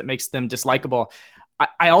ethos that makes them dislikable.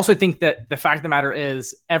 I also think that the fact of the matter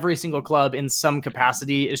is every single club in some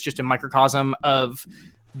capacity is just a microcosm of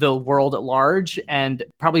the world at large, and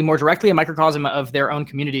probably more directly a microcosm of their own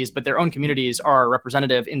communities, but their own communities are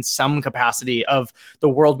representative in some capacity of the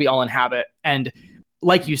world we all inhabit. And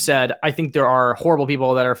like you said, I think there are horrible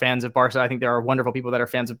people that are fans of Barca. I think there are wonderful people that are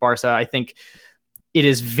fans of Barca. I think it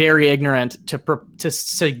is very ignorant to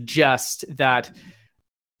suggest that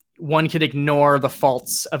one could ignore the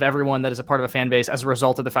faults of everyone that is a part of a fan base as a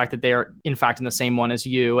result of the fact that they are in fact in the same one as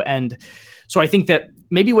you. And so I think that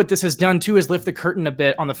maybe what this has done too is lift the curtain a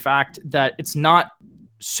bit on the fact that it's not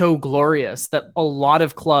so glorious, that a lot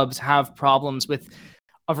of clubs have problems with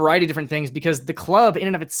a variety of different things, because the club in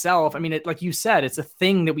and of itself, I mean, like you said, it's a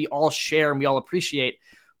thing that we all share and we all appreciate,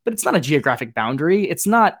 but it's not a geographic boundary. It's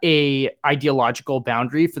not a ideological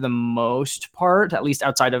boundary for the most part, at least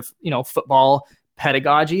outside of, football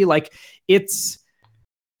pedagogy. Like it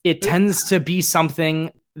tends to be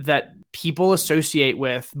something that people associate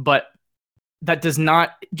with, but that does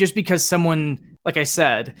not, just because someone, like I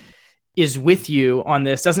said, is with you on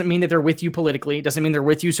this doesn't mean that they're with you politically, doesn't mean they're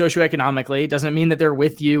with you socioeconomically, doesn't mean that they're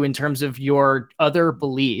with you in terms of your other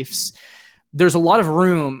beliefs. There's a lot of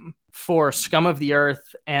room for scum of the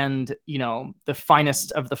earth and, the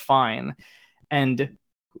finest of the fine, and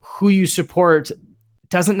who you support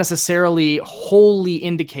doesn't necessarily wholly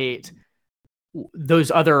indicate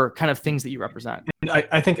those other kind of things that you represent. And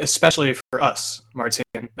I think especially for us, Martin,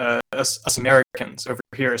 us Americans over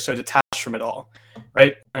here are so detached from it all,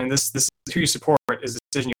 right? And this who you support is a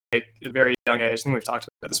decision you make at a very young age. I think we've talked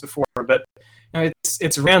about this before, but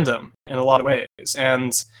it's random in a lot of ways,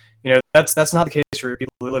 and that's not the case for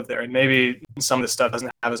people who live there. And maybe some of this stuff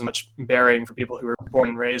doesn't have as much bearing for people who were born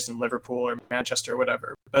and raised in Liverpool or Manchester or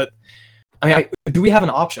whatever. But do we have an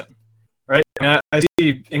option? Right? I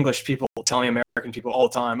see English people telling American people all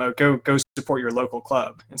the time, "Oh, go support your local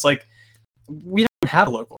club." It's like, we don't have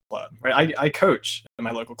a local club, right? I coach in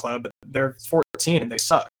my local club, but they're 14 and they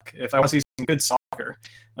suck. If I want to see some good soccer,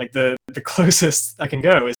 like the closest I can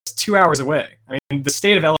go is 2 hours away. I mean, the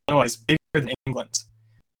state of Illinois is bigger than England,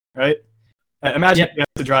 right? Imagine you have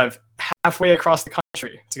to drive halfway across the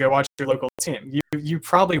country to go watch your local team. You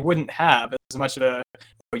probably wouldn't have as much of a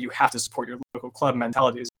you have to support your local club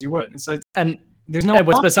mentality as you would. So and there's no. And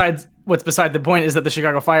what's beside the point is that the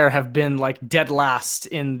Chicago Fire have been like dead last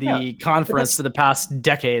in the conference for the past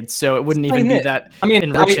decade, so it wouldn't even be that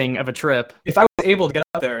enriching of a trip. If I was able to get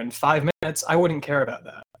up there in 5 minutes, I wouldn't care about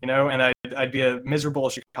that, and I'd be a miserable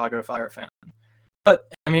Chicago Fire fan.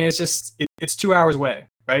 But it's just it's 2 hours away,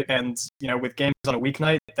 right? And with games on a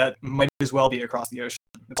weeknight, that might as well be across the ocean.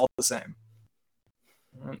 It's all the same.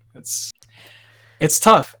 It's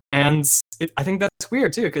tough, and I think that's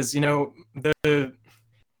weird too, because when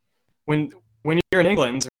you're in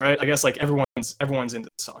England, right? I guess like everyone's into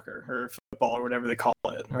soccer or football or whatever they call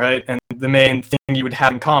it, right? And the main thing you would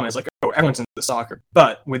have in common is like, oh, everyone's into soccer.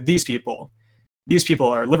 But with these people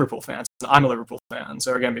are Liverpool fans, and I'm a Liverpool fan,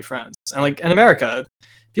 so we're gonna be friends. And like in America,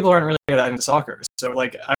 people aren't really that into soccer, so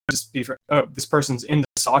like I would just be this person's into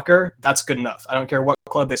soccer, that's good enough. I don't care what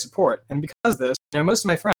club they support. And because of this, most of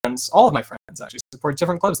my friends, all of my friends actually support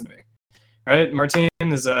different clubs than me. Right? Martin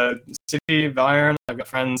is a City, Bayern. I've got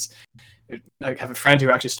friends. I have a friend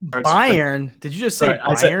who actually starts Bayern. Did you just say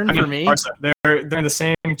Bayern for me? Barca. They're in the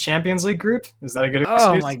same Champions League group. Is that a good excuse?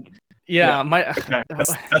 Oh my, yeah. Okay.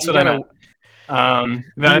 That's what I meant.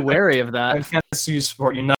 Be wary of that. I have fans who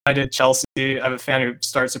support United, Chelsea. I have a fan who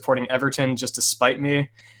started supporting Everton just to spite me.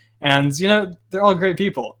 And they're all great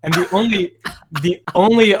people. And the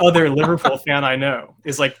only other Liverpool fan I know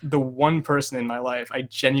is like the one person in my life I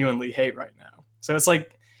genuinely hate right now. So it's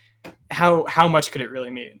like, how much could it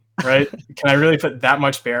really mean, right? Can I really put that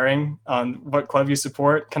much bearing on what club you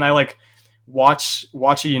support? Can I like watch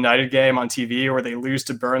a United game on TV where they lose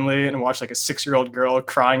to Burnley and watch like a 6-year-old girl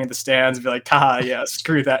crying in the stands and be like, yeah,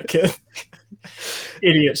 screw that kid.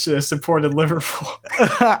 Idiot should have supported Liverpool.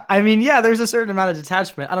 Yeah, there's a certain amount of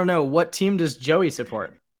detachment. I don't know. What team does Joey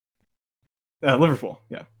support? Liverpool,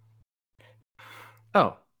 yeah.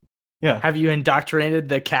 Oh. Yeah. Have you indoctrinated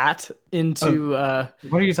the cat into...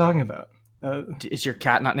 What are you talking about? Is your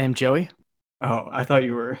cat not named Joey? Oh, I thought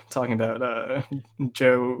you were talking about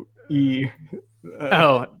Joe E.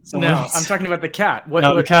 Oh no, Else. I'm talking about the cat. What,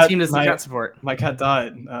 No, what cat, team does the cat support? My cat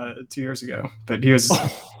died 2 years ago, but he was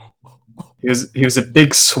a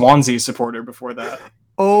big Swansea supporter before that.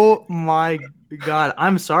 Oh my God,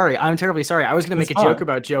 I'm sorry. I'm terribly sorry. I was going to make a joke fine.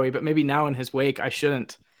 about Joey, but maybe now in his wake I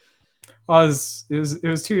shouldn't. Well, it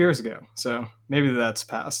was 2 years ago, so maybe that's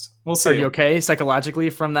past. We'll see. Are you okay psychologically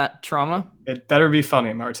from that trauma? It better be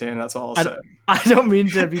funny, Martin. That's all I'll say. I don't mean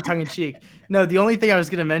to be tongue in cheek. No, the only thing I was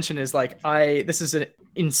going to mention is this is an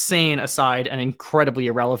insane aside and incredibly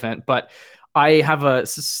irrelevant, but I have a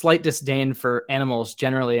slight disdain for animals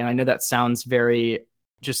generally. And I know that sounds very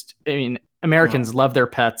Americans love their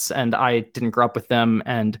pets, and I didn't grow up with them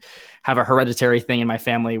and have a hereditary thing in my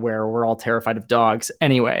family where we're all terrified of dogs.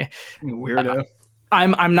 Anyway, weirdo.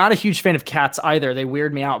 I'm not a huge fan of cats either. They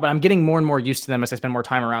weird me out, but I'm getting more and more used to them as I spend more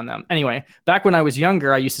time around them. Anyway, back when I was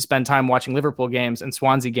younger, I used to spend time watching Liverpool games and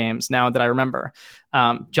Swansea games. Now that I remember,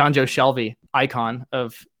 Jonjo Shelvey, icon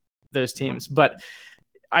of those teams. But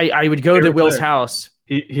I would go to Will's house.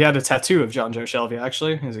 He had a tattoo of Jonjo Shelvey.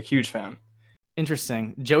 Actually, he was a huge fan.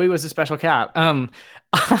 Interesting. Joey was a special cat.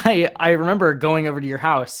 I remember going over to your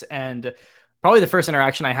house, and probably the first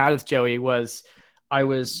interaction I had with Joey was I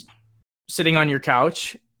was sitting on your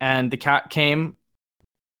couch and the cat came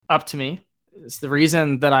up to me. It's the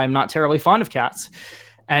reason that I'm not terribly fond of cats,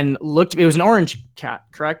 and looked. It was an orange cat,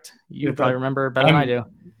 correct? You probably remember better than I do.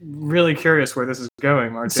 Really curious where this is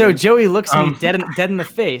going, Martin. So Joey looks me dead in the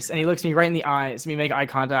face, and he looks me right in the eyes. We make eye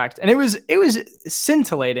contact, and it was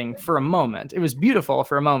scintillating for a moment. It was beautiful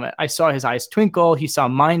for a moment. I saw his eyes twinkle. He saw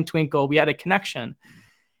mine twinkle. We had a connection,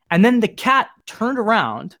 and then the cat turned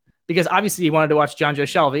around because obviously he wanted to watch Jonjo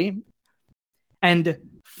Shelvey, and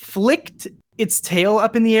flicked its tail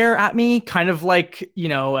up in the air at me, kind of like,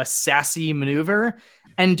 a sassy maneuver,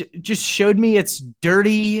 and just showed me its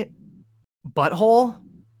dirty butthole.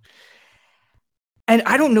 And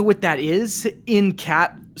I don't know what that is in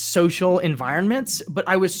cat social environments, but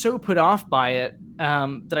I was so put off by it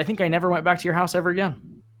that I think I never went back to your house ever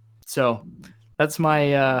again. So that's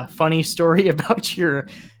my funny story about your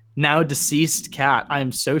now deceased cat.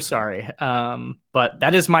 I'm so sorry. But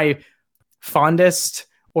that is my fondest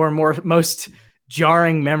or most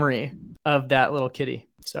jarring memory of that little kitty.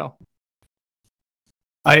 So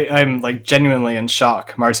I'm like genuinely in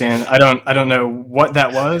shock, Martin. I don't know what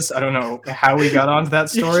that was. I don't know how we got onto that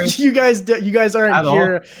story. You guys aren't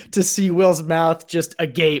here to see Will's mouth just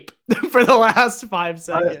agape for the last 5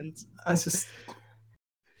 seconds. I just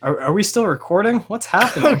are we still recording? What's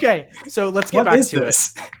happening? Okay, so let's get back to it.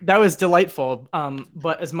 That was delightful.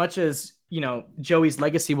 But as much as Joey's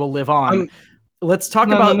legacy will live on, let's talk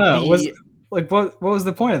about what was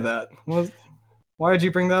the point of that? Why did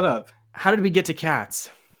you bring that up? How did we get to cats?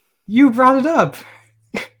 You brought it up.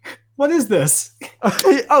 What is this?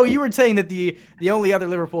 Oh, you were saying that the only other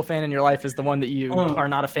Liverpool fan in your life is the one that you are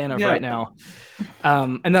not a fan of right now.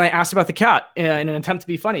 And then I asked about the cat in an attempt to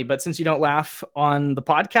be funny, but since you don't laugh on the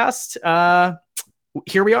podcast,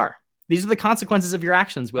 here we are. These are the consequences of your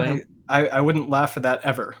actions, William. I wouldn't laugh at that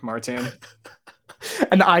ever, Martin.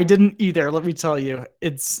 And I didn't either, let me tell you.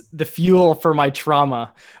 It's the fuel for my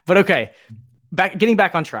trauma. But okay. Getting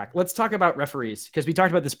back on track, let's talk about referees, because we talked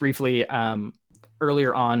about this briefly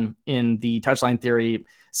earlier on in the touchline theory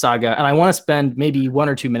saga, and I want to spend maybe 1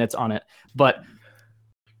 or 2 minutes on it. But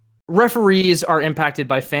referees are impacted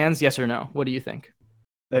by fans, yes or no? What do you think?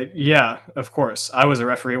 Yeah, of course. I was a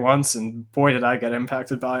referee once, and boy, did I get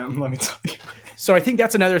impacted by them, let me tell you. So I think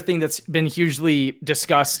that's another thing that's been hugely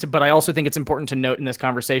discussed, but I also think it's important to note in this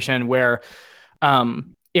conversation where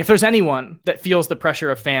if there's anyone that feels the pressure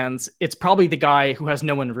of fans, it's probably the guy who has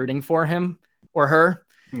no one rooting for him or her.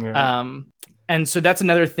 Yeah. And so that's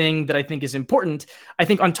another thing that I think is important. I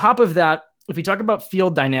think on top of that, if we talk about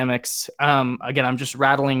field dynamics, again, I'm just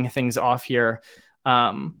rattling things off here.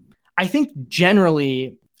 I think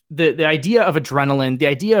generally the idea of adrenaline, the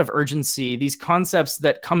idea of urgency, these concepts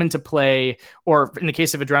that come into play, or in the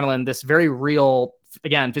case of adrenaline, this very real,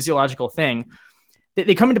 again, physiological thing,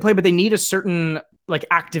 they come into play, but they need a certain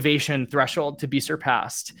activation threshold to be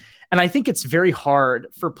surpassed. And I think it's very hard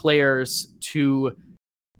for players to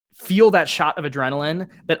feel that shot of adrenaline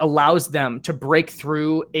that allows them to break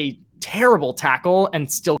through a terrible tackle and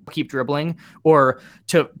still keep dribbling, or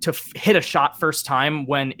to hit a shot first time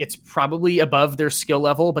when it's probably above their skill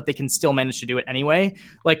level, but they can still manage to do it anyway.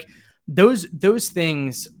 Like those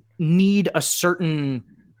things need a certain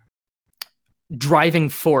driving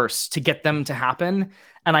force to get them to happen.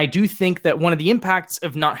 And I do think that one of the impacts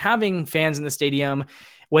of not having fans in the stadium,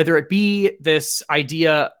 whether it be this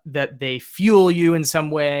idea that they fuel you in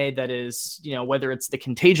some way, that is, whether it's the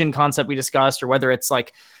contagion concept we discussed, or whether it's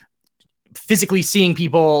like physically seeing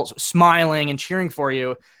people smiling and cheering for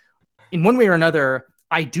you, in one way or another,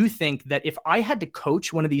 I do think that if I had to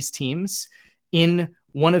coach one of these teams in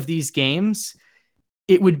one of these games,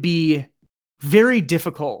 it would be very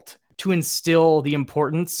difficult to instill the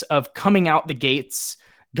importance of coming out the gates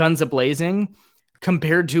guns a-blazing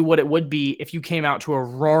compared to what it would be if you came out to a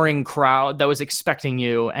roaring crowd that was expecting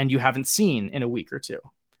you and you haven't seen in a week or two.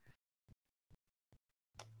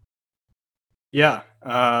 Yeah,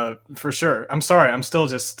 for sure. I'm sorry. I'm still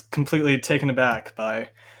just completely taken aback by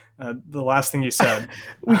the last thing you said.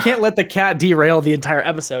 We can't let the cat derail the entire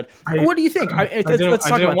episode. What do you think? Let's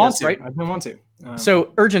talk about this, right? I didn't want to.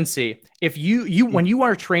 So urgency. If you when you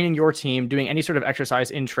are training your team, doing any sort of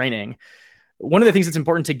exercise in training, one of the things that's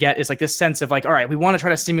important to get is like this sense of like, all right, we want to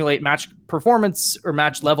try to stimulate match performance or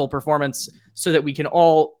match level performance so that we can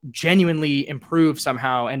all genuinely improve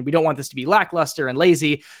somehow. And we don't want this to be lackluster and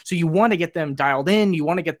lazy. So you want to get them dialed in. You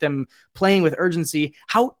want to get them playing with urgency.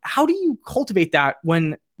 How do you cultivate that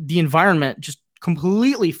when the environment just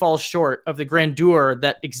completely falls short of the grandeur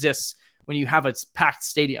that exists when you have a packed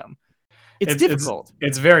stadium? It's difficult.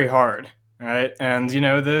 It's very hard. Right. And,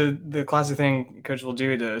 the classic thing coach will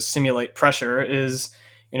do to simulate pressure is,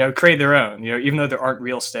 create their own, even though there aren't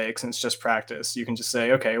real stakes and it's just practice, you can just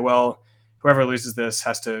say, okay, well, whoever loses this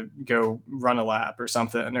has to go run a lap or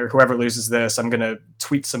something, or whoever loses this, I'm going to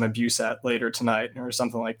tweet some abuse at later tonight or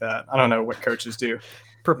something like that. I don't know what coaches do.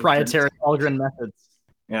 Proprietary Algren methods.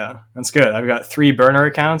 Yeah, that's good. I've got 3 burner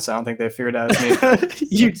accounts. I don't think they figured out as me.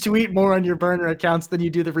 You tweet more on your burner accounts than you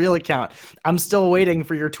do the real account. I'm still waiting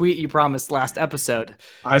for your tweet you promised last episode.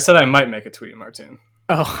 I said I might make a tweet, Martin.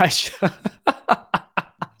 Oh, I should.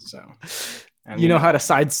 So, you know how to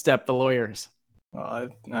sidestep the lawyers. Well,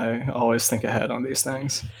 I always think ahead on these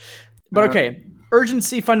things. But okay,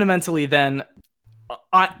 urgency fundamentally then,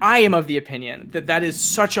 I am of the opinion that is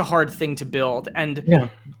such a hard thing to build. And yeah.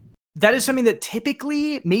 That is something that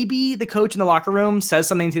typically maybe the coach in the locker room says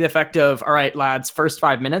something to the effect of, all right, lads, first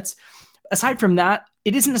 5 minutes. Aside from that,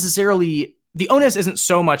 it isn't necessarily, the onus isn't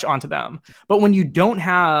so much onto them. But when you don't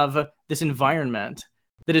have this environment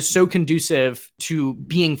that is so conducive to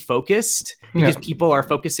being focused because people are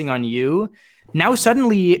focusing on you, now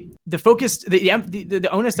suddenly the focus, the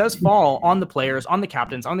onus does fall on the players, on the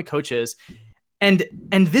captains, on the coaches. And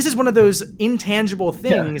this is one of those intangible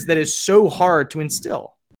things that is so hard to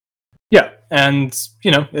instill. Yeah, and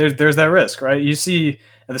there's that risk, right? You see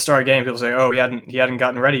at the start of the game, people say, "Oh, he hadn't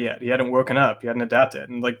gotten ready yet. He hadn't woken up. He hadn't adapted."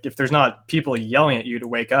 And like, if there's not people yelling at you to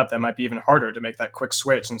wake up, that might be even harder to make that quick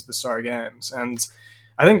switch into the start of games. And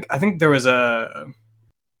I think there was I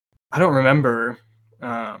don't remember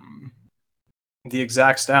the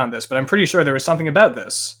exact stat on this, but I'm pretty sure there was something about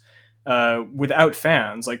this. Without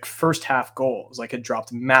fans, like first half goals, like had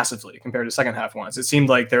dropped massively compared to second half ones. It seemed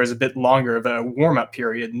like there was a bit longer of a warm up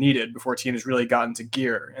period needed before teams really got into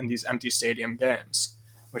gear in these empty stadium games,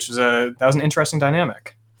 which was that was an interesting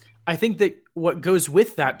dynamic. I think that what goes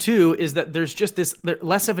with that too is that there's just this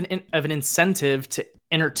less of an incentive to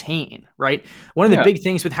entertain, right? One of the big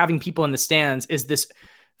things with having people in the stands is this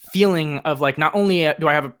feeling of like, not only do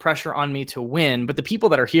I have a pressure on me to win, but the people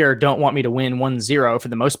that are here don't want me to win 1-0 for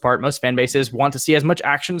the most part. Most fan bases want to see as much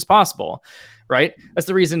action as possible, right? That's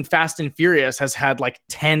the reason Fast and Furious has had like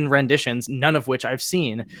 10 renditions, none of which I've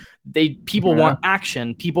seen. People want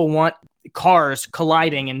action. People want cars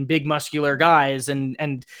colliding and big muscular guys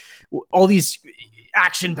and all these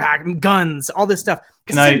action-packed guns, all this stuff.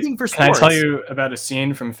 Can I tell you about a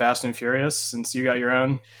scene from Fast and Furious since you got your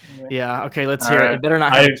own? Yeah, okay, let's hear it. It better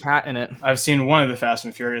not have a cat in it. I've seen one of the Fast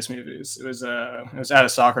and Furious movies. It was at a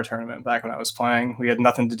soccer tournament back when I was playing. We had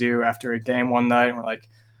nothing to do after a game one night, and we're like,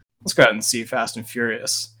 let's go out and see Fast and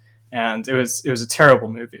Furious. And it was a terrible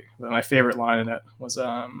movie. But my favorite line in it was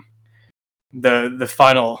the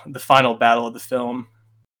final battle of the film.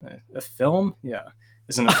 The film? Yeah.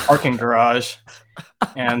 Is in a parking garage,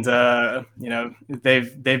 and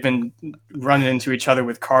they've been running into each other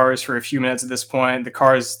with cars for a few minutes at this point. The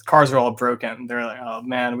cars are all broken. They're like, oh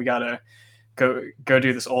man, we gotta go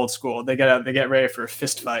do this old school. They get ready for a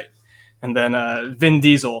fist fight, and then Vin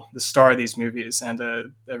Diesel, the star of these movies and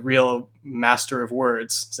a real master of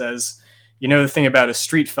words, says, the thing about a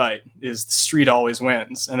street fight is the street always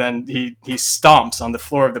wins. And then he stomps on the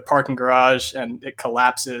floor of the parking garage and it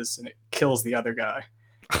collapses and it kills the other guy.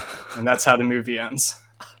 And that's how the movie ends.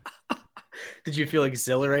 Did you feel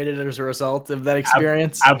exhilarated as a result of that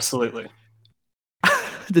experience? Absolutely.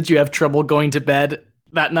 Did you have trouble going to bed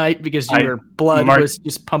that night because your blood was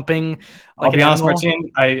just pumping like I'll be honest, animal?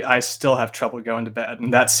 Martine, I still have trouble going to bed,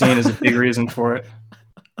 and that scene is a big reason for it.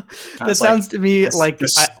 That sounds to me like the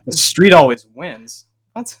street always wins.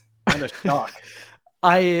 What a shock.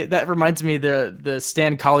 That reminds me the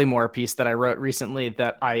Stan Collymore piece that I wrote recently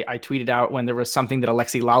that I tweeted out when there was something that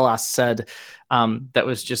Alexi Lalas said that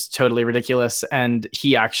was just totally ridiculous, and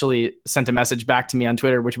he actually sent a message back to me on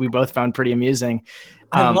Twitter, which we both found pretty amusing.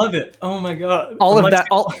 I love it. Oh my god! All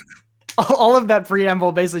of that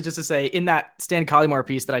preamble, basically just to say, in that Stan Collymore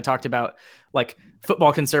piece that I talked about, like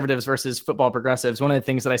football conservatives versus football progressives, one of the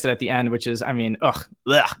things that I said at the end, which is, I mean,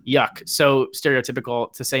 yuck, so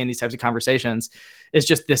stereotypical to say in these types of conversations, is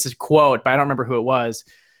just this quote, but I don't remember who it was,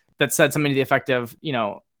 that said something to the effect of,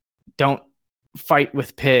 don't fight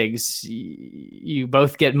with pigs. You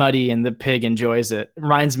both get muddy and the pig enjoys it.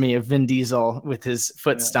 Reminds me of Vin Diesel with his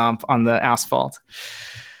foot stomp on the asphalt.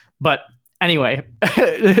 But anyway,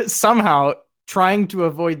 somehow trying to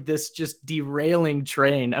avoid this just derailing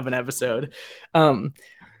train of an episode.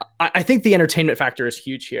 I think the entertainment factor is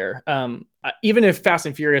huge here. Even if Fast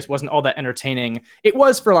and Furious wasn't all that entertaining, it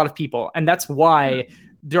was for a lot of people. And that's why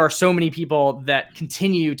there are so many people that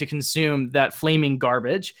continue to consume that flaming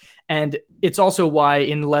garbage. And it's also why,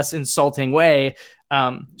 in less insulting way,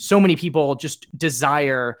 so many people just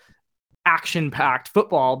desire action-packed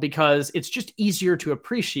football because it's just easier to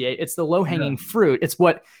appreciate. It's the low-hanging fruit. It's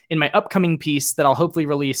what, in my upcoming piece that I'll hopefully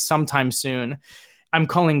release sometime soon, I'm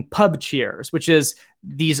calling pub cheers, which is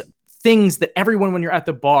these things that everyone, when you're at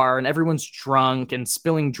the bar and everyone's drunk and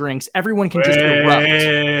spilling drinks, everyone can just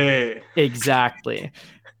erupt. Exactly.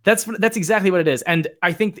 That's exactly what it is. And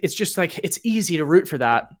I think it's just like, it's easy to root for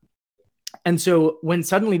that. And so when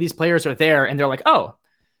suddenly these players are there and they're like, oh,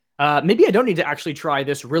 maybe I don't need to actually try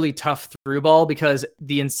this really tough through ball because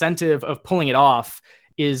the incentive of pulling it off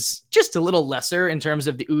is just a little lesser in terms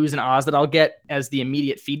of the oohs and ahs that I'll get as the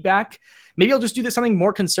immediate feedback. Maybe I'll just do something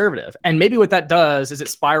more conservative. And maybe what that does is it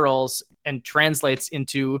spirals and translates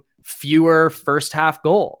into fewer first half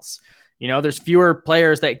goals. There's fewer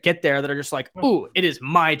players that get there that are just like, ooh, it is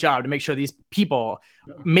my job to make sure these people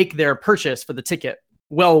make their purchase for the ticket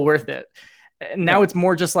well worth it. And now it's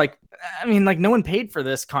more just like, I mean, like no one paid for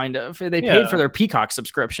this kind of. They paid for their Peacock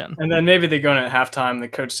subscription. And then maybe they go in at halftime. The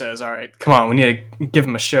coach says, all right, come on, we need to give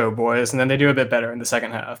them a show, boys. And then they do a bit better in the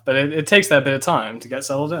second half. But it takes that bit of time to get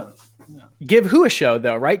settled in. Yeah. Give who a show,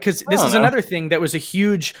 though, right? Because this is another thing that was a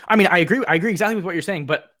huge... I mean, I agree exactly with what you're saying,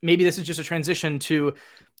 but maybe this is just a transition to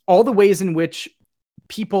all the ways in which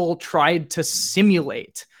people tried to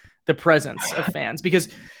simulate the presence of fans. Because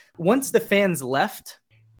once the fans left,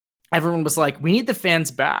 everyone was like, we need the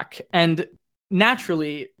fans back. And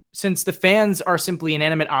naturally, since the fans are simply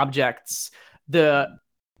inanimate objects, the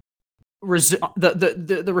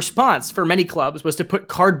response for many clubs was to put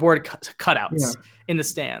cardboard cutouts in the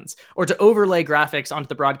stands or to overlay graphics onto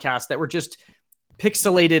the broadcast that were just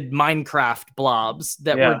pixelated Minecraft blobs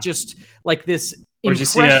that were just like this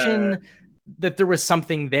impression that there was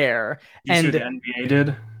something there. And see what the NBA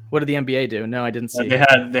did? What did the NBA do? No, I didn't see. They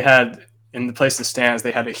had in the place of stands,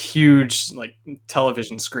 they had a huge like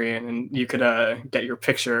television screen, and you could get your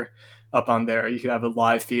picture up on there. You could have a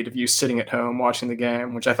live feed of you sitting at home watching the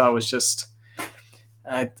game, which I thought was just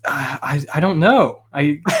I don't know.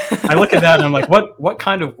 I look at that and I'm like, what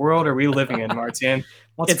kind of world are we living in, Martin?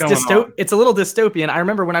 What's going on? It's a little dystopian. I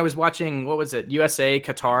remember when I was watching, what was it, USA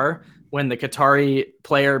Qatar, when the Qatari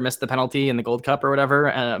player missed the penalty in the Gold Cup or whatever.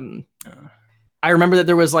 I remember that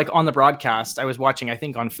there was like on the broadcast, I was watching, I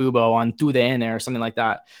think on Fubo, on TUDN or something like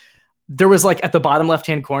that. There was like at the bottom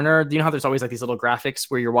left-hand corner, you know how there's always like these little graphics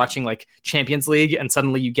where you're watching like Champions League and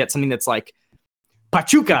suddenly you get something that's like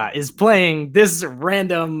Pachuca is playing this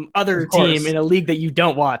random other team in a league that you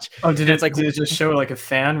don't watch. Oh, did it just show like a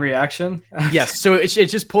fan reaction? Yes. So it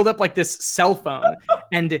just pulled up like this cell phone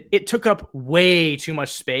and it took up way too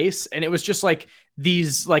much space. And it was just like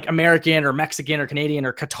these like American or Mexican or Canadian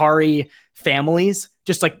or Qatari families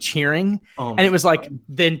just like cheering. And it was like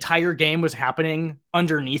the entire game was happening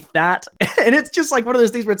underneath that. And it's just like one of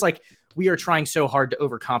those things where it's like, we are trying so hard to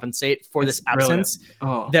overcompensate for this absence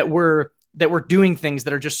that we're doing things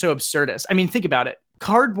that are just so absurdist. I mean, think about it.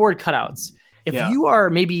 Cardboard cutouts. If you are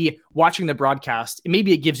maybe watching the broadcast,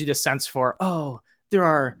 maybe it gives you the sense for, oh, there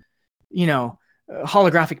are,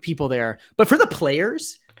 holographic people there. But for the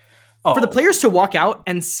players, to walk out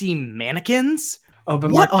and see mannequins,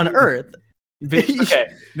 what on earth? Okay,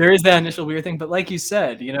 there is that initial weird thing, but like you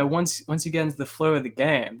said, once you get into the flow of the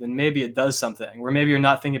game, then maybe it does something where maybe you're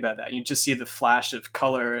not thinking about that. You just see the flash of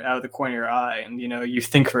color out of the corner of your eye, and you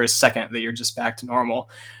think for a second that you're just back to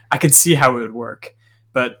normal. I could see how it would work,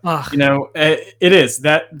 But Ugh. you know, it is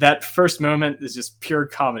that first moment is just pure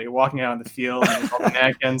comedy. Walking out on the field and all the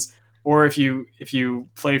mannequins. Or if you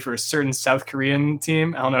play for a certain South Korean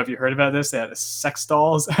team, I don't know if you heard about this. They had sex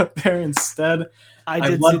dolls out there instead. I I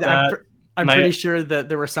did see love that. that. I'm pretty sure that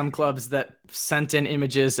there were some clubs that sent in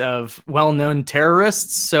images of well-known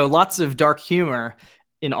terrorists. So lots of dark humor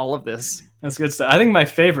in all of this. That's good stuff. I think my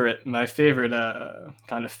favorite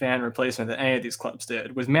kind of fan replacement that any of these clubs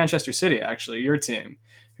did was Manchester City, actually, your team,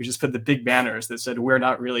 who just put the big banners that said "We're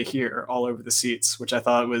not really here" all over the seats, which I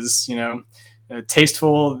thought was,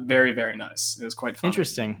 tasteful, very, very nice. It was quite fun.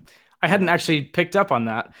 Interesting. I hadn't actually picked up on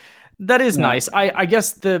that. That is nice. I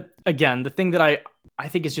guess the thing that I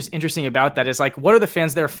think is just interesting about that is like, what are the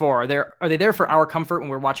fans there for? Are they there for our comfort when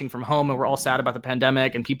we're watching from home and we're all sad about the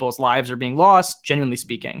pandemic and people's lives are being lost, genuinely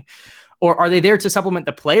speaking? Or are they there to supplement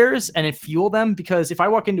the players and fuel them? Because if I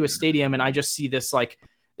walk into a stadium and I just see this, like,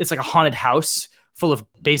 it's like a haunted house full of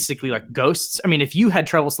basically like ghosts. I mean, if you had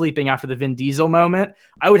trouble sleeping after the Vin Diesel moment,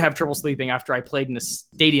 I would have trouble sleeping after I played in a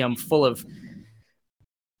stadium full of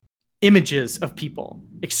images of people,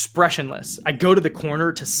 expressionless. I go to the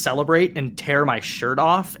corner to celebrate and tear my shirt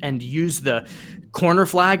off and use the corner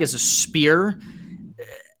flag as a spear.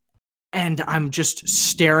 And I'm just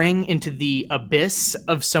staring into the abyss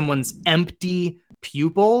of someone's empty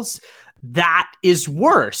pupils. That is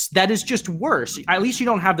worse. That is just worse. At least you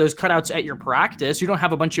don't have those cutouts at your practice. You don't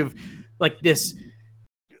have a bunch of like this.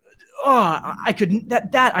 Oh,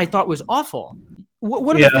 that I thought was awful.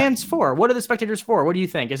 What are the fans for? What are the spectators for? What do you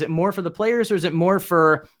think? Is it more for the players, or was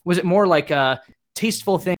it more like a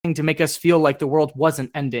tasteful thing to make us feel like the world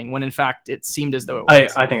wasn't ending when in fact it seemed as though it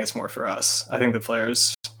was? I think it's more for us. I think the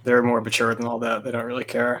players, they're more mature than all that. They don't really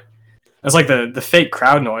care. It's like the fake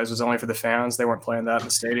crowd noise was only for the fans. They weren't playing that in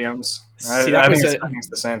the stadiums. See, I think it's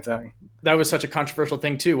the same thing. That was such a controversial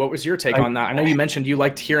thing too. What was your take on that? I know you mentioned you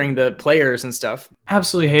liked hearing the players and stuff.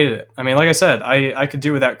 Absolutely hated it. I mean, like I said, I could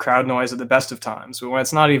do with that crowd noise at the best of times, but when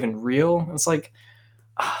it's not even real, it's like,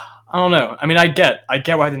 I don't know. I mean, I get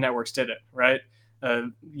why the networks did it, right?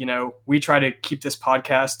 We try to keep this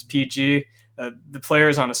podcast PG. The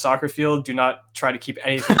players on a soccer field do not try to keep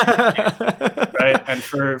anything right. And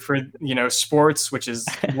for sports, which has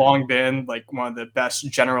long been like one of the best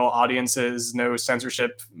general audiences, no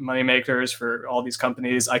censorship moneymakers for all these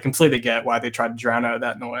companies, I completely get why they try to drown out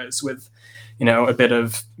that noise with a bit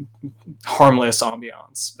of harmless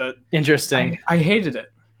ambiance. But interesting. I hated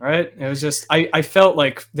it. Right. It was just I felt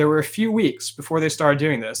like there were a few weeks before they started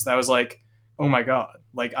doing this that I was like, oh my God,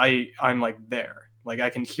 like I'm like there. Like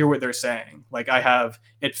I can hear what they're saying. Like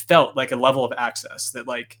it felt like a level of access that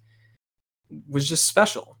like was just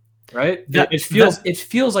special, right? It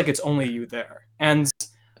feels like it's only you there. And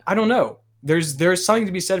I don't know, there's something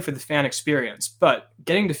to be said for the fan experience, but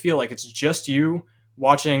getting to feel like it's just you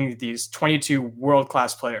watching these 22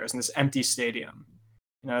 world-class players in this empty stadium,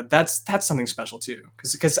 that's something special too.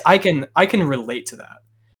 Because I can relate to that.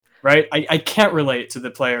 Right, I can't relate to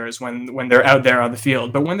the players when they're out there on the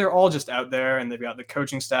field, but when they're all just out there and they've got the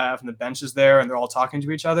coaching staff and the benches there and they're all talking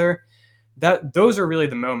to each other, those are really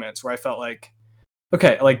the moments where I felt like,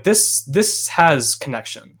 okay, like this has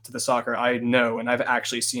connection to the soccer I know and I've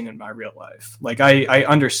actually seen in my real life. Like I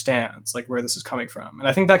understand like where this is coming from, and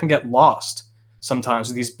I think that can get lost sometimes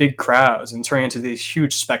with these big crowds and turn into this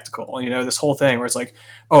huge spectacle. This whole thing where it's like,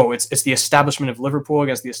 oh, it's the establishment of Liverpool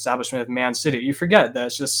against the establishment of Man City. You forget that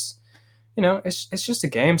it's just, it's just a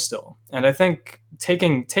game still. And I think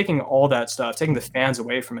taking all that stuff, taking the fans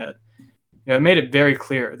away from it, it made it very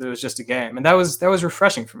clear that it was just a game. And that was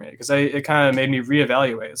refreshing for me because it kind of made me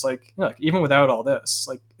reevaluate. It's like, look, even without all this,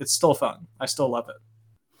 like it's still fun. I still love it.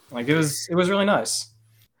 Like it was really nice.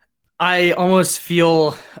 I almost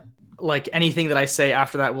feel like anything that I say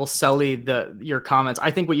after that will sully your comments. I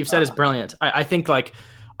think what you've said is brilliant. I think like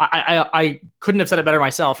I couldn't have said it better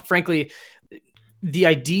myself. Frankly, the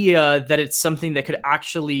idea that it's something that could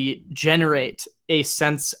actually generate a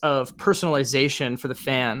sense of personalization for the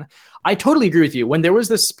fan. I totally agree with you. When there was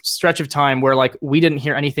this stretch of time where like we didn't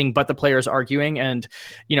hear anything but the players arguing, and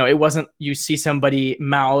it wasn't, you see somebody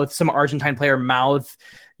mouth, some Argentine player mouth,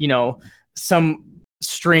 some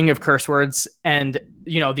string of curse words, and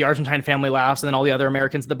the Argentine family laughs, and then all the other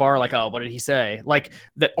Americans at the bar are like, oh, what did he say? Like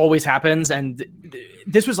that always happens. And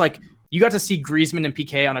this was like, you got to see Griezmann and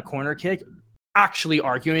Piqué on a corner kick actually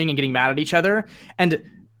arguing and getting mad at each other. And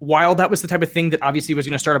while that was the type of thing that obviously was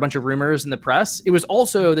going to start a bunch of rumors in the press, it was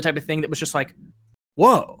also the type of thing that was just like,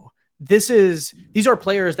 whoa, these are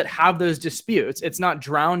players that have those disputes. It's not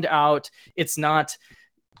drowned out. It's not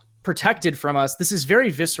protected from us. This is very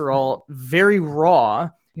visceral, very raw,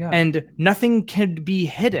 And nothing could be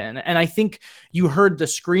hidden. And I think you heard the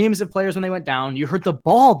screams of players when they went down. You heard the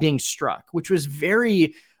ball being struck, which was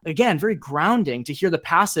very grounding to hear the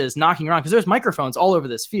passes knocking around, because there's microphones all over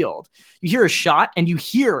this field. You hear a shot and you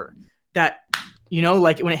hear that,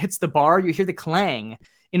 like when it hits the bar, you hear the clang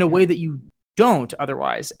in a way that you don't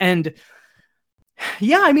otherwise. And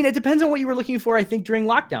yeah, I mean, it depends on what you were looking for, I think, during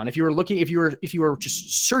lockdown. If you were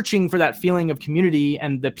just searching for that feeling of community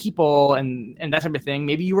and the people and that type of thing,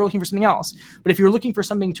 maybe you were looking for something else. But if you're looking for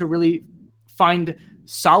something to really find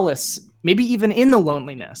solace, maybe even in the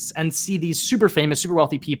loneliness, and see these super famous, super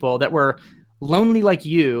wealthy people that were lonely like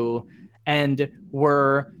you and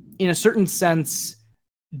were, in a certain sense,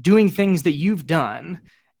 doing things that you've done,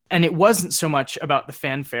 and it wasn't so much about the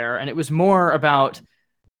fanfare, and it was more about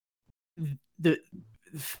the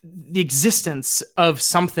existence of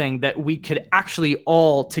something that we could actually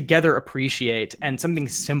all together appreciate, and something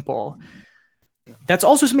simple. That's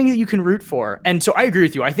also something that you can root for. And so I agree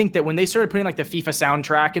with you. I think that when they started putting like the FIFA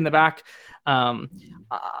soundtrack in the back, I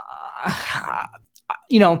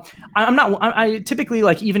typically,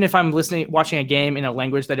 like, even if I'm watching a game in a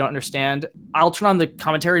language that I don't understand, I'll turn on the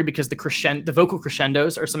commentary, because the vocal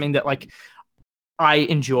crescendos are something that, like, I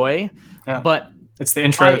enjoy. Yeah. But it's the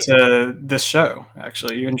intro to this show.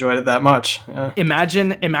 Actually, you enjoyed it that much. Yeah.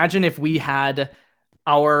 Imagine if we had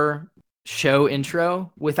our show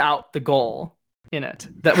intro without the goal in it,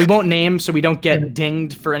 that we won't name, so we don't get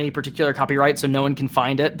dinged for any particular copyright, so no one can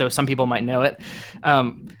find it, though some people might know it.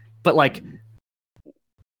 But like,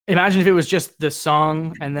 imagine if it was just the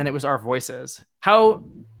song and then it was our voices. How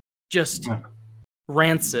just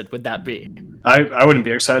rancid would that be? I wouldn't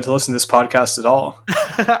be excited to listen to this podcast at all.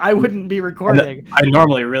 I wouldn't be recording. I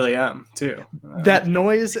normally really am too. That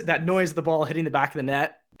noise of the ball hitting the back of the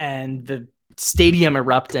net and the stadium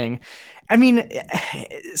erupting. I mean,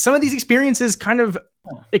 some of these experiences kind of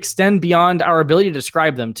extend beyond our ability to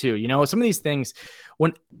describe them too. Some of these things,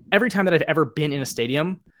 every time that I've ever been in a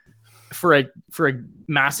stadium for a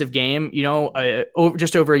massive game,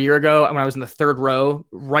 just over a year ago, when I was in the third row,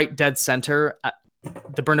 right dead center at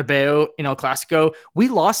the Bernabeu in El Clasico, we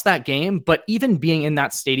lost that game. But even being in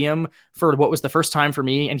that stadium for what was the first time for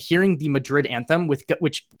me, and hearing the Madrid anthem,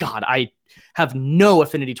 which God, I have no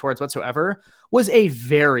affinity towards whatsoever, was a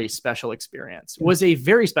very special experience.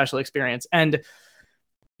 And,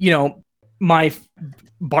 my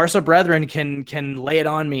Barca brethren can lay it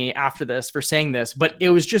on me after this for saying this, but it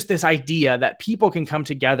was just this idea that people can come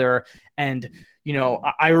together. And,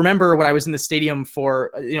 I remember when I was in the stadium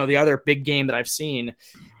for, the other big game that I've seen,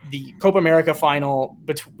 the Copa America final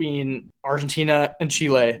between Argentina and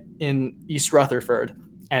Chile in East Rutherford,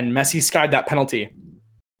 and Messi skied that penalty.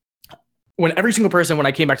 When every single person, when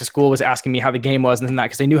I came back to school, was asking me how the game was and that,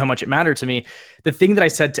 because they knew how much it mattered to me, the thing that I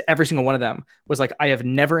said to every single one of them was like, I have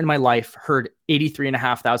never in my life heard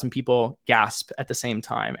 83,500 people gasp at the same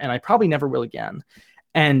time, and I probably never will again.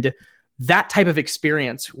 And that type of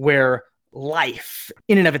experience, where life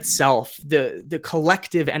in and of itself, the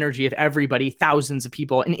collective energy of everybody, thousands of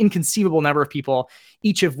people, an inconceivable number of people,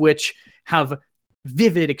 each of which have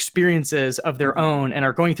vivid experiences of their own and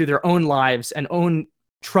are going through their own lives and own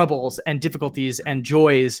troubles and difficulties and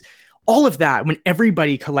joys, all of that, when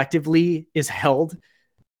everybody collectively is held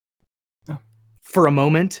for a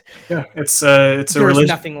moment, it's a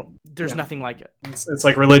religion. There's nothing like it. It's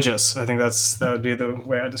like religious. I think that would be the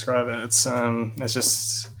way I describe it.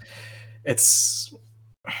 It's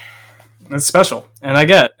special, and I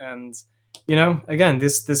get, and again,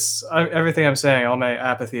 this everything I'm saying, all my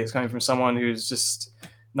apathy is coming from someone who's just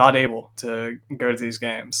not able to go to these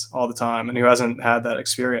games all the time, and who hasn't had that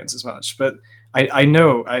experience as much. But I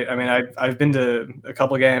know, I've been to a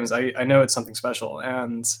couple of games. I know it's something special,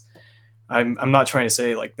 and I'm not trying to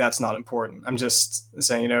say like that's not important. I'm just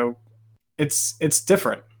saying, it's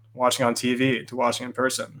different watching on TV to watching in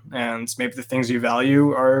person, and maybe the things you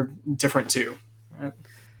value are different too. Right?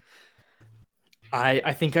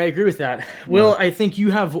 I think I agree with that. Will, I think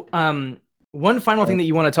you have one final thing that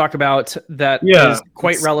you want to talk about that is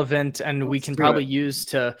quite relevant, and we can probably use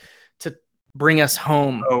to bring us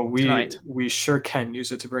home. Tonight. We sure can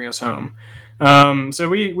use it to bring us home. So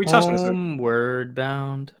we touched on this. Homeward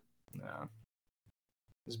bound. Yeah.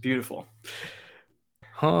 It's beautiful.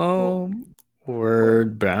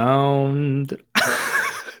 Homeward bound.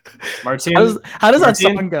 Martin, how does that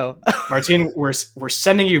song go? Martin, we're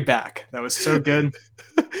sending you back. That was so good.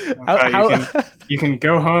 You can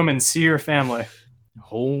go home and see your family.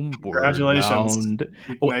 Homeward Congratulations.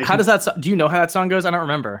 Bound. How does that? Do you know how that song goes? I don't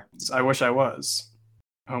remember. I wish I was.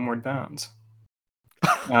 Homeward bound.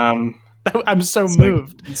 I'm so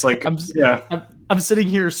moved. I'm I'm sitting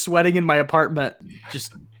here sweating in my apartment,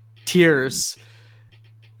 just tears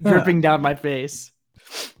dripping down my face.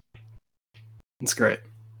 It's great.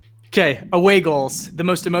 Okay, away goals, the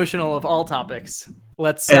most emotional of all topics.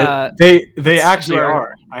 Let's. They actually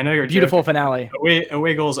are. I know you're beautiful joking. Finale.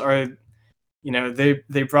 Away goals are,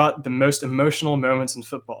 they brought the most emotional moments in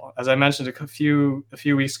football. As I mentioned a few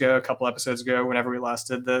weeks ago, a couple episodes ago, whenever we last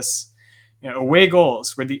did this, away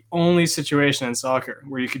goals were the only situation in soccer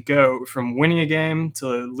where you could go from winning a game to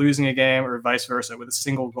losing a game, or vice versa, with a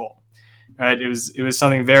single goal. Right? It was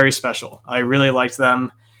something very special. I really liked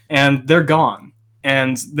them, and they're gone.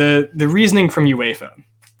 And the reasoning from UEFA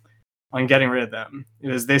on getting rid of them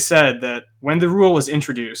is they said that when the rule was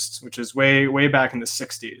introduced, which is way back in the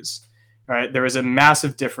 60s, right, there was a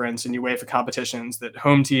massive difference in UEFA competitions, that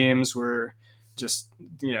home teams were just,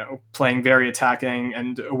 playing very attacking,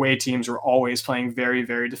 and away teams were always playing very,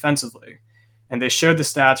 very defensively. And they showed the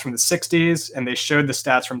stats from the 60s, and they showed the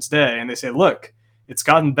stats from today, and they say, look, it's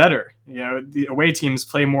gotten better. The away teams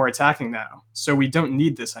play more attacking now, so we don't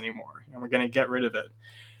need this anymore, and we're going to get rid of it.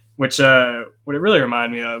 Which what it really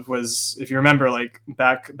reminded me of was, if you remember, like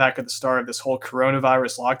back at the start of this whole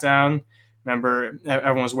coronavirus lockdown, remember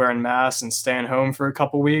everyone was wearing masks and staying home for a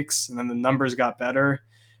couple weeks, and then the numbers got better,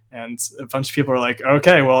 and a bunch of people are like,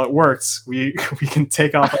 okay, well, it worked. We can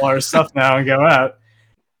take off all our stuff now and go out.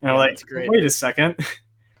 And I'm like, wait a second.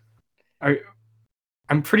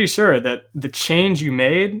 I'm pretty sure that the change you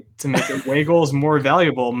made to make away goals more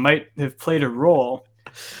valuable might have played a role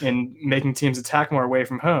in making teams attack more away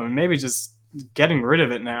from home. Maybe just getting rid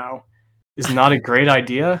of it now is not a great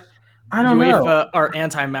idea. I don't know. Are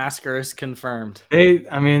anti-maskers confirmed.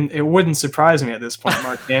 It wouldn't surprise me at this point,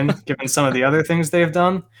 Martin, given some of the other things they've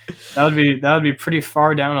done. That would be pretty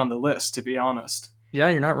far down on the list, to be honest. Yeah,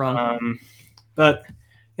 you're not wrong. But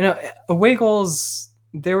away goals,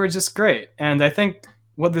 they were just great, and I think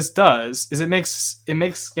what this does is it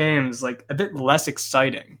makes games like a bit less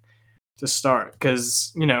exciting to start,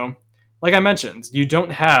 because like I mentioned, you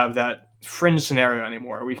don't have that fringe scenario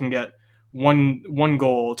anymore. We can get one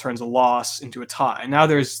goal turns a loss into a tie. Now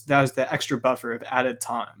there's the extra buffer of added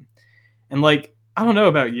time, and like, I don't know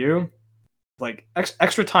about you, like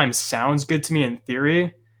extra time sounds good to me in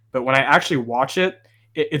theory, but when I actually watch it,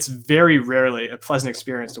 it's very rarely a pleasant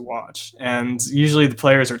experience to watch, and usually the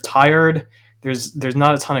players are tired. There's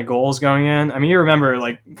not a ton of goals going in. I mean, you remember,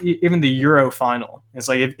 like, even the Euro final. It's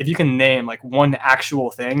like, if you can name like one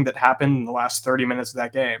actual thing that happened in the last 30 minutes of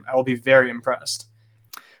that game, I will be very impressed.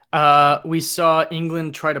 We saw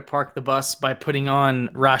England try to park the bus by putting on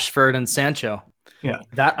Rashford and Sancho. Yeah,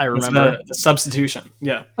 that I remember. The substitution.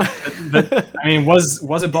 Yeah, I mean, was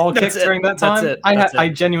a ball kicked during that time? That's it. I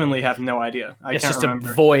genuinely have no idea. It's just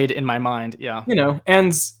remember. A void in my mind. Yeah,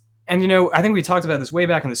 and I think we talked about this way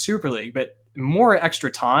back in the Super League, but more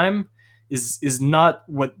extra time is not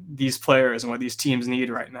what these players and what these teams need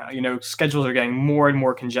right now. Schedules are getting more and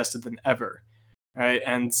more congested than ever, right?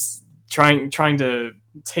 And trying to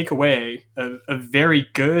take away a very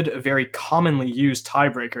good, a very commonly used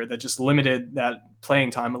tiebreaker that just limited that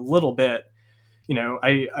playing time a little bit.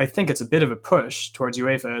 I think it's a bit of a push towards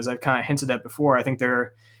UEFA, as I've kind of hinted at before. I think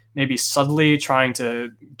they're maybe subtly trying to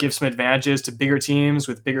give some advantages to bigger teams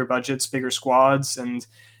with bigger budgets, bigger squads, and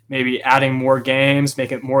maybe adding more games,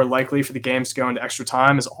 make it more likely for the games to go into extra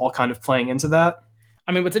time, is all kind of playing into that.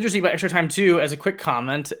 I mean, what's interesting about extra time too, as a quick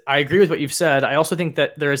comment, I agree with what you've said. I also think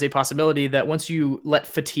that there is a possibility that once you let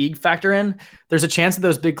fatigue factor in, there's a chance that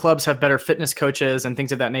those big clubs have better fitness coaches and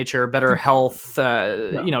things of that nature, better health,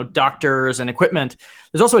 doctors and equipment.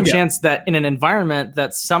 There's also a chance that in an environment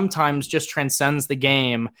that sometimes just transcends the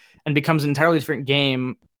game and becomes an entirely different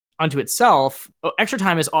game unto itself, extra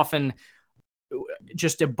time is often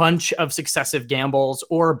just a bunch of successive gambles,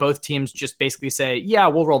 or both teams just basically say, yeah,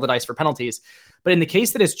 we'll roll the dice for penalties. But in the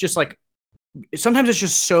case that it's just like, sometimes it's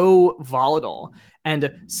just so volatile.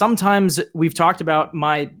 And sometimes we've talked about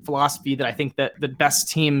my philosophy that I think that the best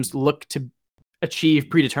teams look to achieve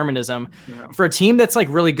predeterminism. Yeah. For a team that's like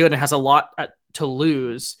really good and has a lot to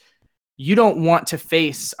lose, you don't want to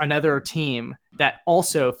face another team that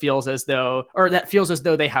also feels as though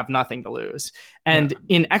they have nothing to lose. And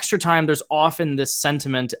in extra time, there's often this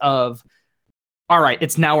sentiment of, all right,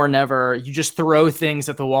 it's now or never. You just throw things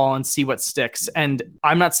at the wall and see what sticks. And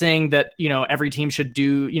I'm not saying that, every team should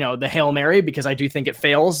do, the Hail Mary, because I do think it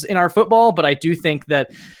fails in our football, but I do think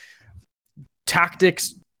that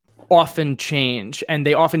tactics often change, and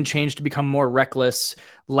they often change to become more reckless,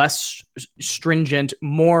 less stringent,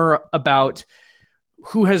 more about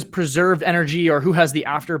who has preserved energy or who has the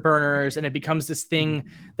afterburners, and it becomes this thing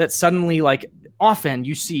that suddenly, like, often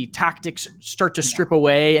you see tactics start to strip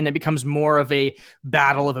away, and it becomes more of a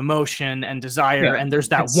battle of emotion and desire. And there's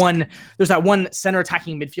that one center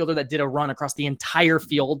attacking midfielder that did a run across the entire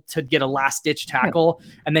field to get a last ditch tackle,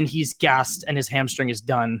 and then he's gassed and his hamstring is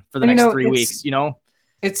done for the next 3 weeks.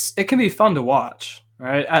 It can be fun to watch,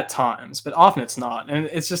 right, at times, but often it's not. And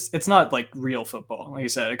it's not like real football. Like you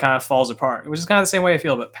said, it kind of falls apart, which is kind of the same way I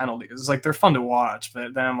feel about penalties. It's like they're fun to watch,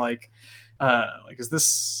 but then I'm like is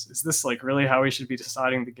this like really how we should be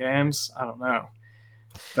deciding the games? I don't know.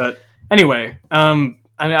 But anyway,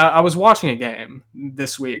 I was watching a game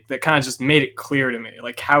this week that kind of just made it clear to me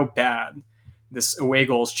like how bad this away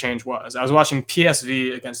goals change was. I was watching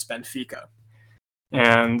PSV against Benfica.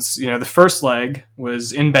 And, the first leg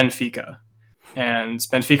was in Benfica, and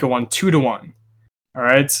Benfica won 2-1. All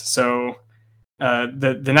right. So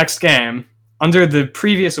the next game, under the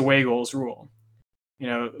previous away goals rule,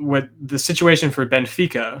 what the situation for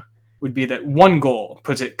Benfica would be that one goal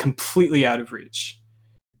puts it completely out of reach.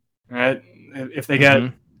 All right. If they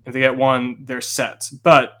get one, they're set.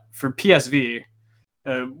 But for PSV,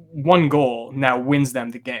 one goal now wins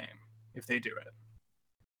them the game if they do it.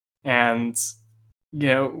 And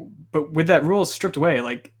but with that rule stripped away,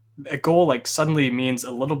 like a goal like suddenly means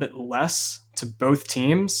a little bit less to both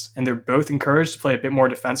teams, and they're both encouraged to play a bit more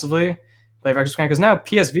defensively. Because now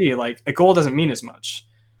PSV, like, a goal doesn't mean as much.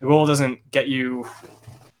 A goal doesn't get you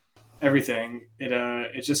everything.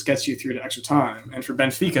 It just gets you through to extra time. And for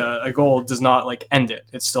Benfica, a goal does not like end it.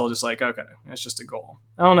 It's still just like, okay, it's just a goal.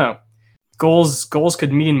 I don't know. Goals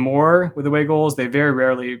could mean more with away goals. They very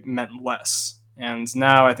rarely meant less. And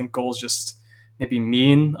now I think goals just maybe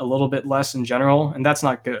mean a little bit less in general, and that's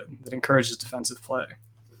not good. That encourages defensive play.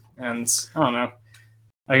 And I don't know.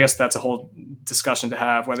 I guess that's a whole discussion to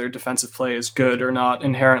have, whether defensive play is good or not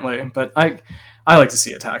inherently. But I like to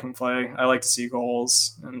see attacking play. I like to see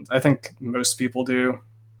goals, and I think most people do.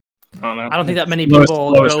 I don't know. I don't think that many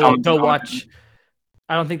people go watch.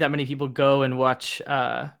 I don't think that many people go and watch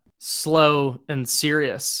Slow and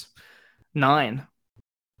Serious 9.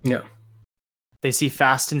 Yeah. They see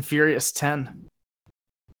Fast and Furious 10.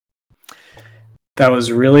 That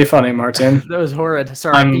was really funny, Martin. That was horrid.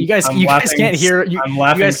 Sorry, you guys can't hear. You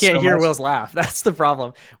guys can't hear Will's laugh. That's the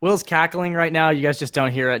problem. Will's cackling right now. You guys just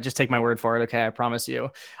don't hear it. Just take my word for it, okay? I promise you.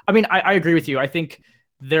 I mean, I agree with you. I think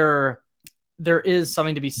there is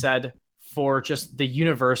something to be said for just the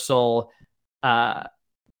universal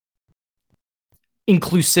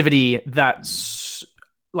inclusivity that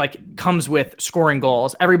comes with scoring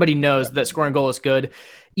goals. Everybody knows that scoring goal is good.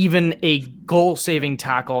 Even a goal-saving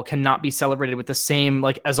tackle cannot be celebrated with the same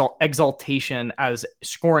exaltation as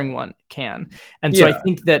scoring one can. And so I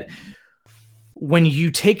think that when you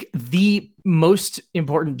take the most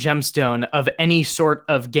important gemstone of any sort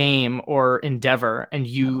of game or endeavor and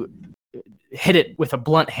you hit it with a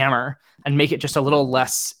blunt hammer and make it just a little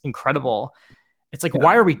less incredible, it's like,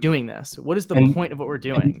 why are we doing this? What is the point of what we're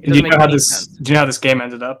doing? Do you know how this game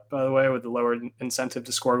ended up, by the way, with the lower incentive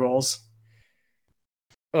to score goals?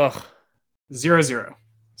 0-0.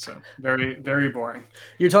 So very, very boring.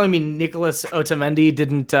 You're telling me Nicolas Otamendi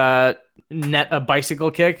didn't net a bicycle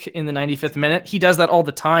kick in the 95th minute? He does that all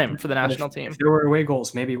the time for the national team. If there were away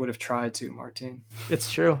goals, maybe he would have tried to, Martin. It's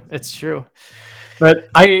true. But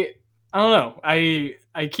I don't know.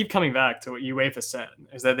 I keep coming back to what UEFA said,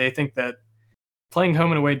 is that they think that playing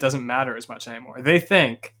home and away doesn't matter as much anymore. They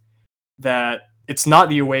think that it's not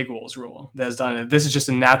the away goals rule that has done it. This is just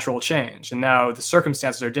a natural change. And now the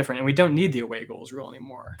circumstances are different, and we don't need the away goals rule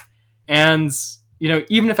anymore. And,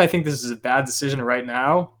 even if I think this is a bad decision right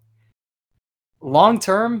now, long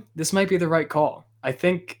term, this might be the right call. I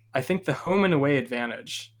think the home and away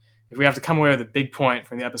advantage, if we have to come away with a big point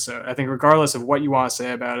from the episode, I think regardless of what you want to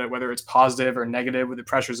say about it, whether it's positive or negative with the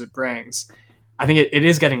pressures it brings, I think it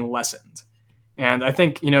is getting lessened. And I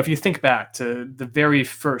think, if you think back to the very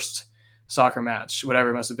first soccer match, whatever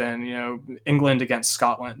it must have been, England against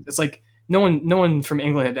Scotland, it's like no one from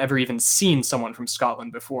England had ever even seen someone from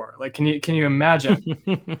Scotland before. Like, can you imagine?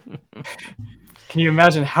 Can you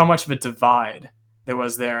imagine how much of a divide there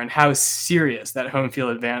was there, and how serious that home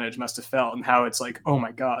field advantage must have felt, and how it's like, oh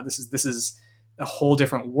my God, this is a whole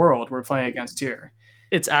different world we're playing against here.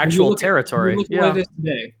 It's actual territory. Look at it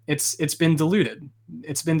today. It's been diluted.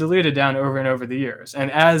 It's been diluted down over and over the years. And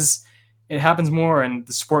as it happens more and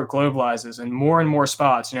the sport globalizes and more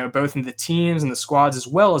spots, both in the teams and the squads as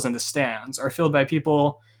well as in the stands, are filled by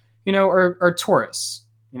people, are tourists,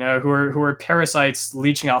 who are parasites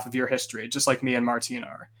leeching off of your history, just like me and Martin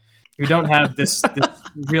are, who don't have this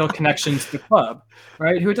real connection to the club,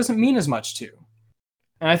 right? Who it doesn't mean as much to.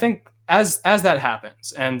 And I think as that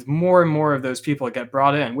happens and more of those people get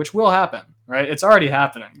brought in, which will happen, right? It's already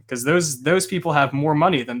happening because those people have more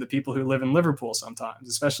money than the people who live in Liverpool sometimes,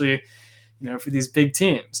 especially for these big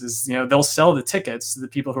teams. Is they'll sell the tickets to the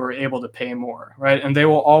people who are able to pay more, right? And they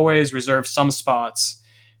will always reserve some spots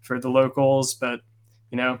for the locals, but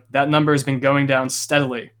that number has been going down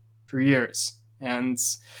steadily for years, and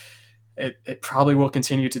it probably will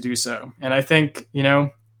continue to do so. And I think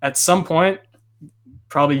at some point,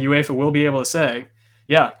 probably UEFA will be able to say,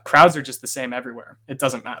 yeah, crowds are just the same everywhere. It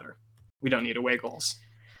doesn't matter. We don't need away goals.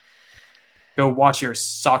 Go watch your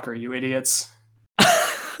soccer, you idiots.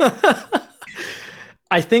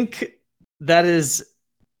 I think that is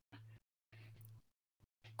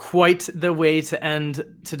quite the way to end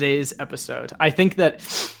today's episode. I think that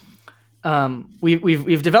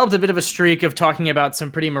we've developed a bit of a streak of talking about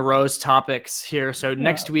some pretty morose topics here. So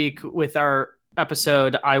next week with our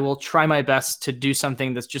episode, I will try my best to do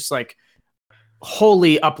something that's just like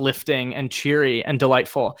wholly uplifting and cheery and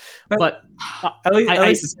delightful. But at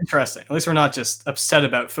least it's interesting. At least we're not just upset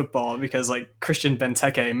about football because like Christian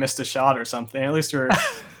Benteke missed a shot or something. At least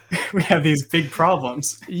we have these big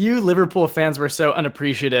problems. You Liverpool fans were so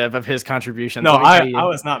unappreciative of his contributions. No, I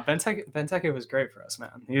was not. Benteke was great for us,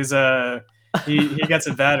 man. He's he gets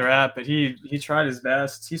a bad rap, but he tried his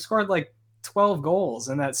best. He scored like 12 goals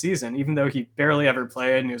in that season, even though he barely ever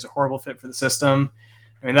played and he was a horrible fit for the system.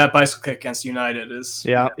 I mean, that bicycle kick against United is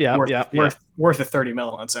worth a 30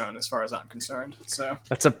 mil on its own, as far as I'm concerned. So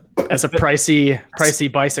that's a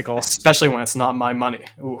pricey bicycle, especially when it's not my money.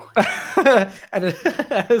 Ooh. And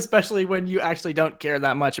especially when you actually don't care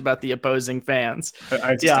that much about the opposing fans.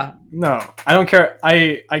 No, I don't care.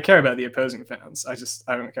 I care about the opposing fans. I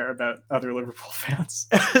don't care about other Liverpool fans.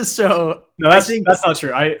 So no, that's not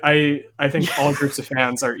true. I think all groups of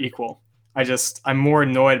fans are equal. I'm more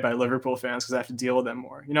annoyed by Liverpool fans because I have to deal with them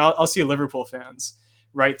more. I'll see Liverpool fans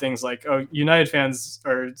write things like, "Oh, United fans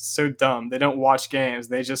are so dumb. They don't watch games.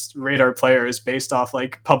 They just rate our players based off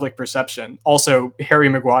like public perception. Also, Harry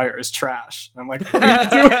Maguire is trash." I'm like, what are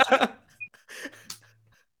you doing?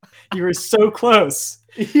 You were so close.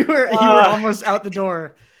 You were almost out the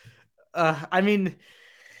door. I mean,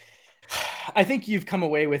 I think you've come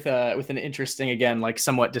away with an interesting, again, like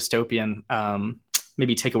somewhat dystopian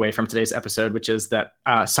maybe take away from today's episode, which is that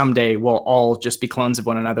someday we'll all just be clones of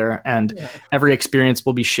one another, and every experience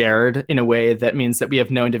will be shared in a way that means that we have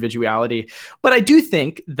no individuality. But I do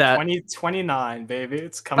think that 2029, baby,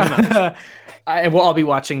 it's coming up. I will all be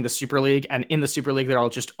watching the Super League, and in the Super League there'll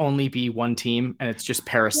just only be one team, and it's just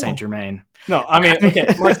Paris Saint-Germain. No, I mean,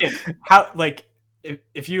 okay, Martin, how like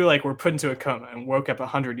if you like were put into a coma and woke up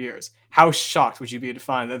 100 years, how shocked would you be to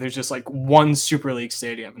find that there's just like one Super League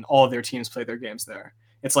stadium and all of their teams play their games there?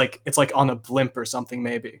 It's like on a blimp or something,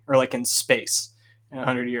 maybe, or like in space in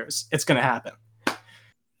 100 years. It's going to happen.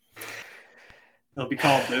 It'll be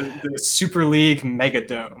called the Super League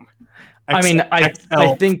Megadome. I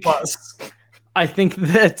think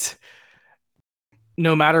that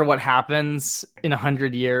no matter what happens in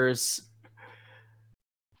 100 years,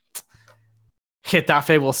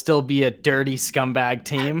 Getafe will still be a dirty scumbag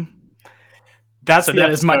team. That's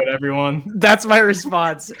everyone. That's my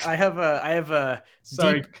response. I have a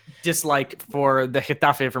deep dislike for the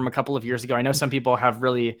Getafe from a couple of years ago. I know some people have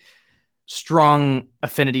really strong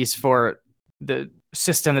affinities for the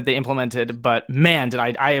system that they implemented, but man, did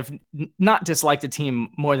I have not disliked a team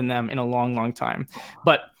more than them in a long, long time.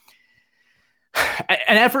 But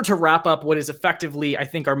an effort to wrap up what is effectively, I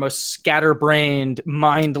think, our most scatterbrained,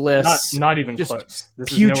 mindless, not even close. This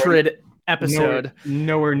putrid episode.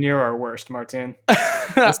 Nowhere near our worst, Martin.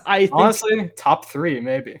 Honestly, top 3,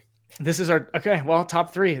 maybe. This is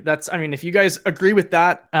top 3. If you guys agree with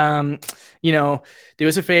that, do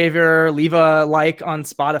us a favor, leave a like on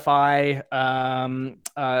Spotify,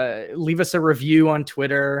 leave us a review on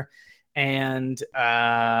Twitter, and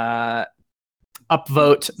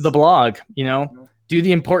upvote the blog, do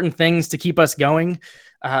the important things to keep us going.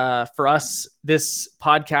 For us, this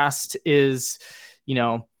podcast is,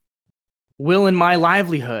 Will and my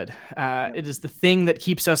livelihood. It is the thing that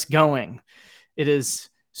keeps us going. It is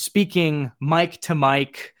speaking mic to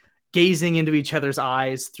mic, gazing into each other's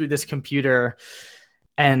eyes through this computer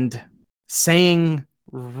and saying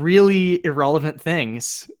really irrelevant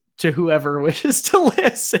things to whoever wishes to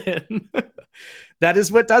listen. That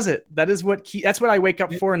is what does it. That's what I wake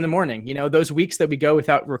up for in the morning. Those weeks that we go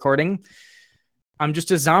without recording, I'm just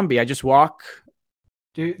a zombie. I just walk.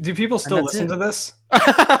 Do people still listen to this?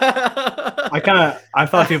 I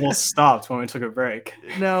thought people stopped when we took a break.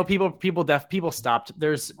 No, people stopped.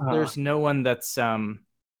 There's no one that's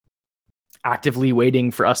actively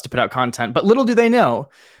waiting for us to put out content. But little do they know,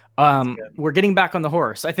 we're getting back on the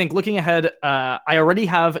horse. I think looking ahead, I already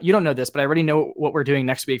have, you don't know this, but I already know what we're doing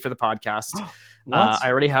next week for the podcast. I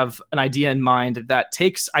already have an idea in mind that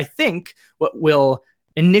takes, I think, what will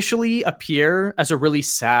initially appear as a really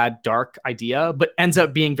sad, dark idea, but ends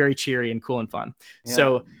up being very cheery and cool and fun. Yeah.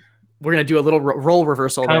 So we're going to do a little role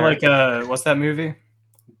reversal there. Kind of like, what's that movie?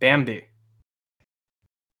 Bambi.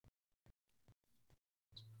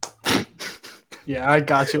 Yeah, I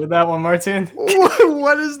got you with that one, Martin.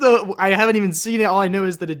 What is I haven't even seen it. All I know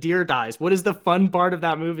is that a deer dies. What is the fun part of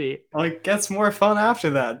that movie? Well, it gets more fun after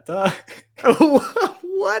that. Duh.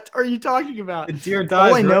 What are you talking about? The deer dies.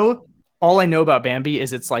 All I know about Bambi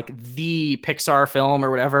is it's like the Pixar film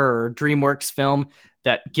or whatever, or DreamWorks film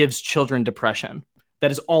that gives children depression.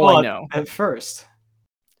 That is all I know. At first.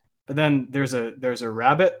 But then there's a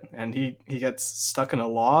rabbit, and he gets stuck in a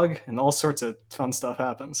log, and all sorts of fun stuff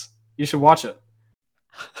happens. You should watch it.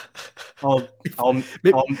 I'll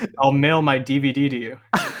mail my DVD to you.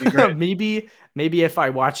 Maybe if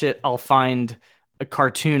I watch it, I'll find a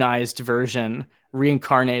cartoonized version,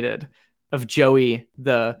 reincarnated, of Joey,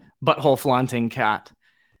 the butthole flaunting cat,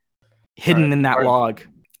 hidden in that log.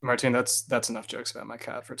 Martin, that's enough jokes about my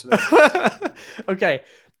cat for today. Okay,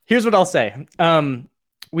 here's what I'll say.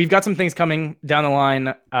 We've got some things coming down the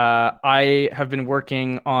line. I have been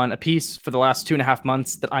working on a piece for the last 2.5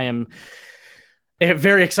 months that I am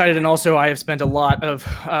very excited, and also I have spent a lot of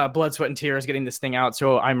blood, sweat, and tears getting this thing out.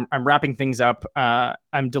 So I'm wrapping things up.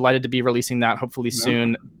 I'm delighted to be releasing that hopefully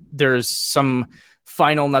soon. There's some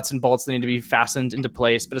final nuts and bolts that need to be fastened into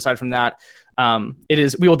place, but aside from that,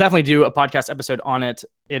 we will definitely do a podcast episode on it.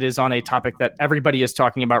 It is on a topic that everybody is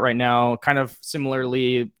talking about right now, kind of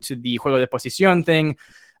similarly to the Juego de Posición thing.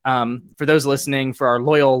 For those listening, for our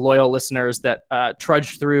loyal listeners that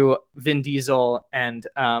trudged through Vin Diesel and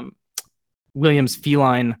Williams'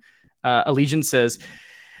 feline allegiances,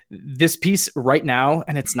 this piece right now,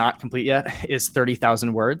 and it's not complete yet, is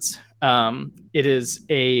 30,000 words. It is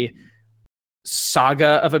a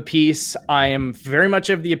saga of a piece. I am very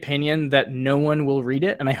much of the opinion that no one will read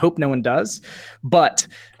it, and I hope no one does, but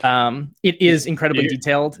it is incredibly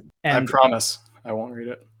detailed. And I promise I won't read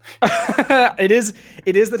it. It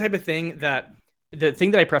is the type of thing that the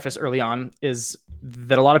thing that I preface early on is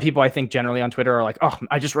that a lot of people, I think, generally on Twitter are like, oh,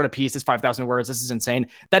 I just wrote a piece. It's 5,000 words. This is insane.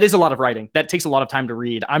 That is a lot of writing. That takes a lot of time to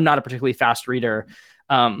read. I'm not a particularly fast reader.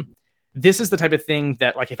 This is the type of thing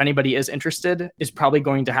that, like, if anybody is interested, is probably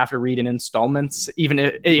going to have to read in installments, even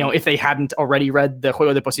if they hadn't already read the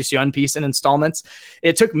Juego de Posición piece in installments.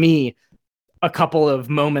 It took me a couple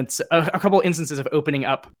instances of opening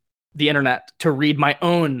up the internet to read my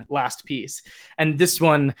own last piece. And this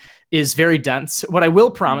one is very dense. What I will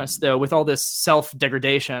promise, though, with all this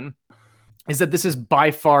self-degradation, is that this is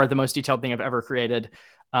by far the most detailed thing I've ever created.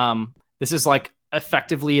 This is like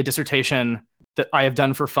effectively a dissertation that I have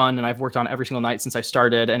done for fun, and I've worked on every single night since I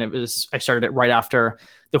started. And I started it right after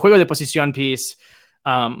the Juego de Posición piece.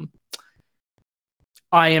 I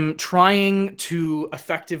am trying to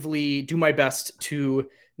effectively do my best to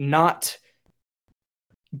not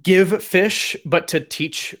give fish, but to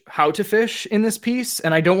teach how to fish in this piece.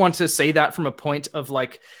 And I don't want to say that from a point of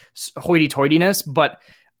like hoity-toityness, but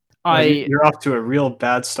you're off to a real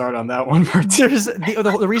bad start on that one.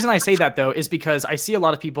 The reason I say that, though, is because I see a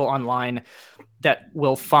lot of people online that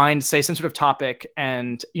will find, say, some sort of topic,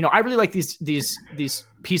 and I really like these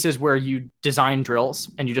pieces where you design drills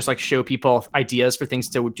and you just like show people ideas for things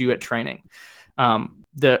to do at training.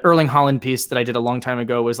 The Erling Haaland piece that I did a long time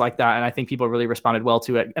ago was like that, and I think people really responded well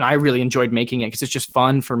to it, and I really enjoyed making it because it's just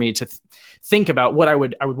fun for me to think about what I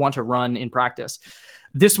would want to run in practice.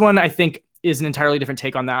 This one, I think, is an entirely different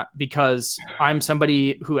take on that, because I'm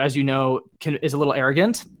somebody who, as you know, is a little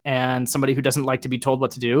arrogant and somebody who doesn't like to be told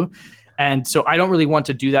what to do. And so I don't really want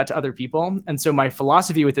to do that to other people. And so my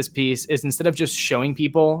philosophy with this piece is, instead of just showing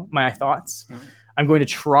people my thoughts, I'm going to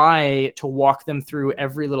try to walk them through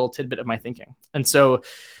every little tidbit of my thinking. And so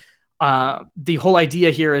the whole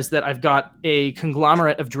idea here is that I've got a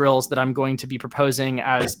conglomerate of drills that I'm going to be proposing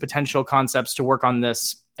as potential concepts to work on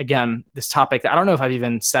this topic that I don't know if I've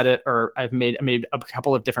even said it, or I made a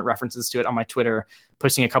couple of different references to it on my Twitter,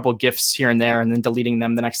 posting a couple of GIFs here and there and then deleting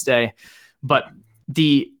them the next day. But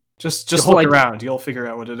just look around, you'll figure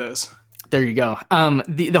out what it is. There you go.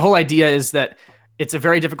 The whole idea is that it's a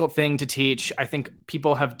very difficult thing to teach. I think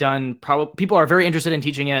people are very interested in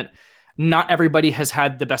teaching it. Not everybody has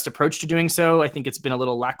had the best approach to doing so. I think it's been a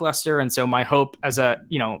little lackluster. And so my hope as a,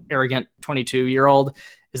 arrogant 22-year-old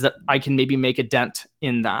is that I can maybe make a dent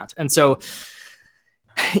in that. And so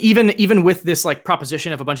even with this like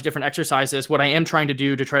proposition of a bunch of different exercises, what I am trying to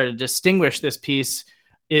do to try to distinguish this piece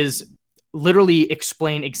is literally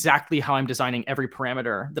explain exactly how I'm designing every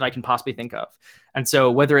parameter that I can possibly think of. And so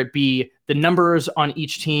whether it be the numbers on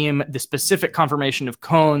each team, the specific conformation of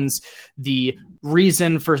cones, the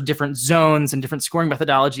reason for different zones and different scoring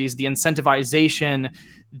methodologies, the incentivization,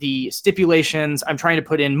 the stipulations, I'm trying to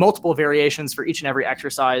put in multiple variations for each and every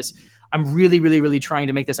exercise. I'm really, really, really trying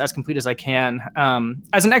to make this as complete as I can,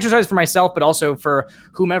 as an exercise for myself, but also for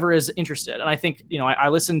whomever is interested. And I think, I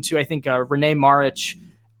listened to, Renee Marich,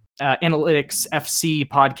 Analytics FC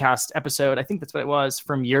podcast episode. I think that's what it was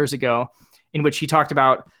from years ago, in which he talked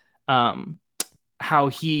about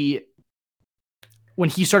how when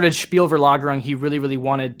he started Spielverlagerung, he really, really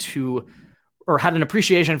wanted to, or had an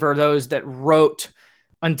appreciation for those that wrote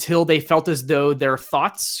until they felt as though their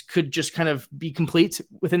thoughts could just kind of be complete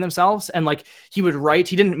within themselves. And like he would write,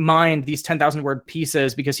 he didn't mind these 10,000 word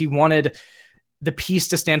pieces because he wanted the piece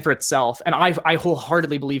to stand for itself. And I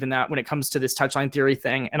wholeheartedly believe in that when it comes to this touchline theory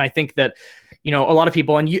thing. And I think that, a lot of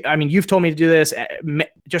people, and you've told me to do this,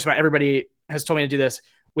 just about everybody has told me to do this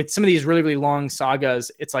with some of these really, really long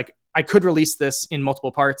sagas. It's like, I could release this in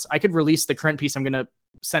multiple parts. I could release the current piece I'm going to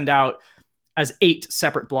send out as 8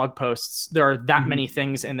 separate blog posts. There are that many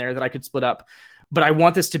things in there that I could split up, but I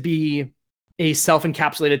want this to be a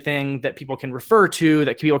self-encapsulated thing that people can refer to,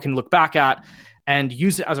 that people can look back at and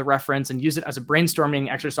use it as a reference and use it as a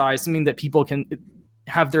brainstorming exercise, something that people can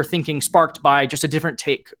have their thinking sparked by just a different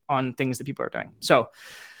take on things that people are doing. So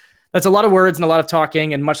that's a lot of words and a lot of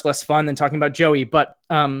talking and much less fun than talking about Joey, but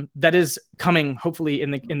that is coming hopefully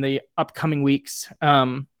in the upcoming weeks.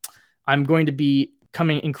 I'm going to be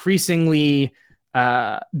coming increasingly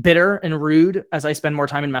bitter and rude as I spend more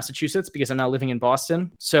time in Massachusetts because I'm now living in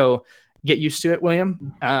Boston. So get used to it,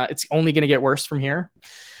 William. It's only going to get worse from here.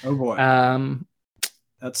 Oh boy.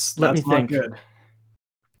 That's not think. Good.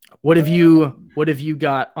 What have you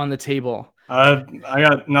got on the table? I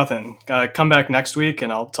got nothing. Come back next week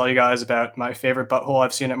and I'll tell you guys about my favorite butthole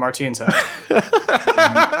I've seen at Martine's house.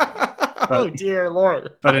 Oh dear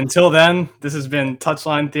Lord. But until then, this has been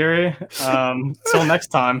Touchline Theory. Till next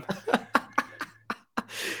time.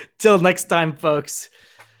 Till next time, folks.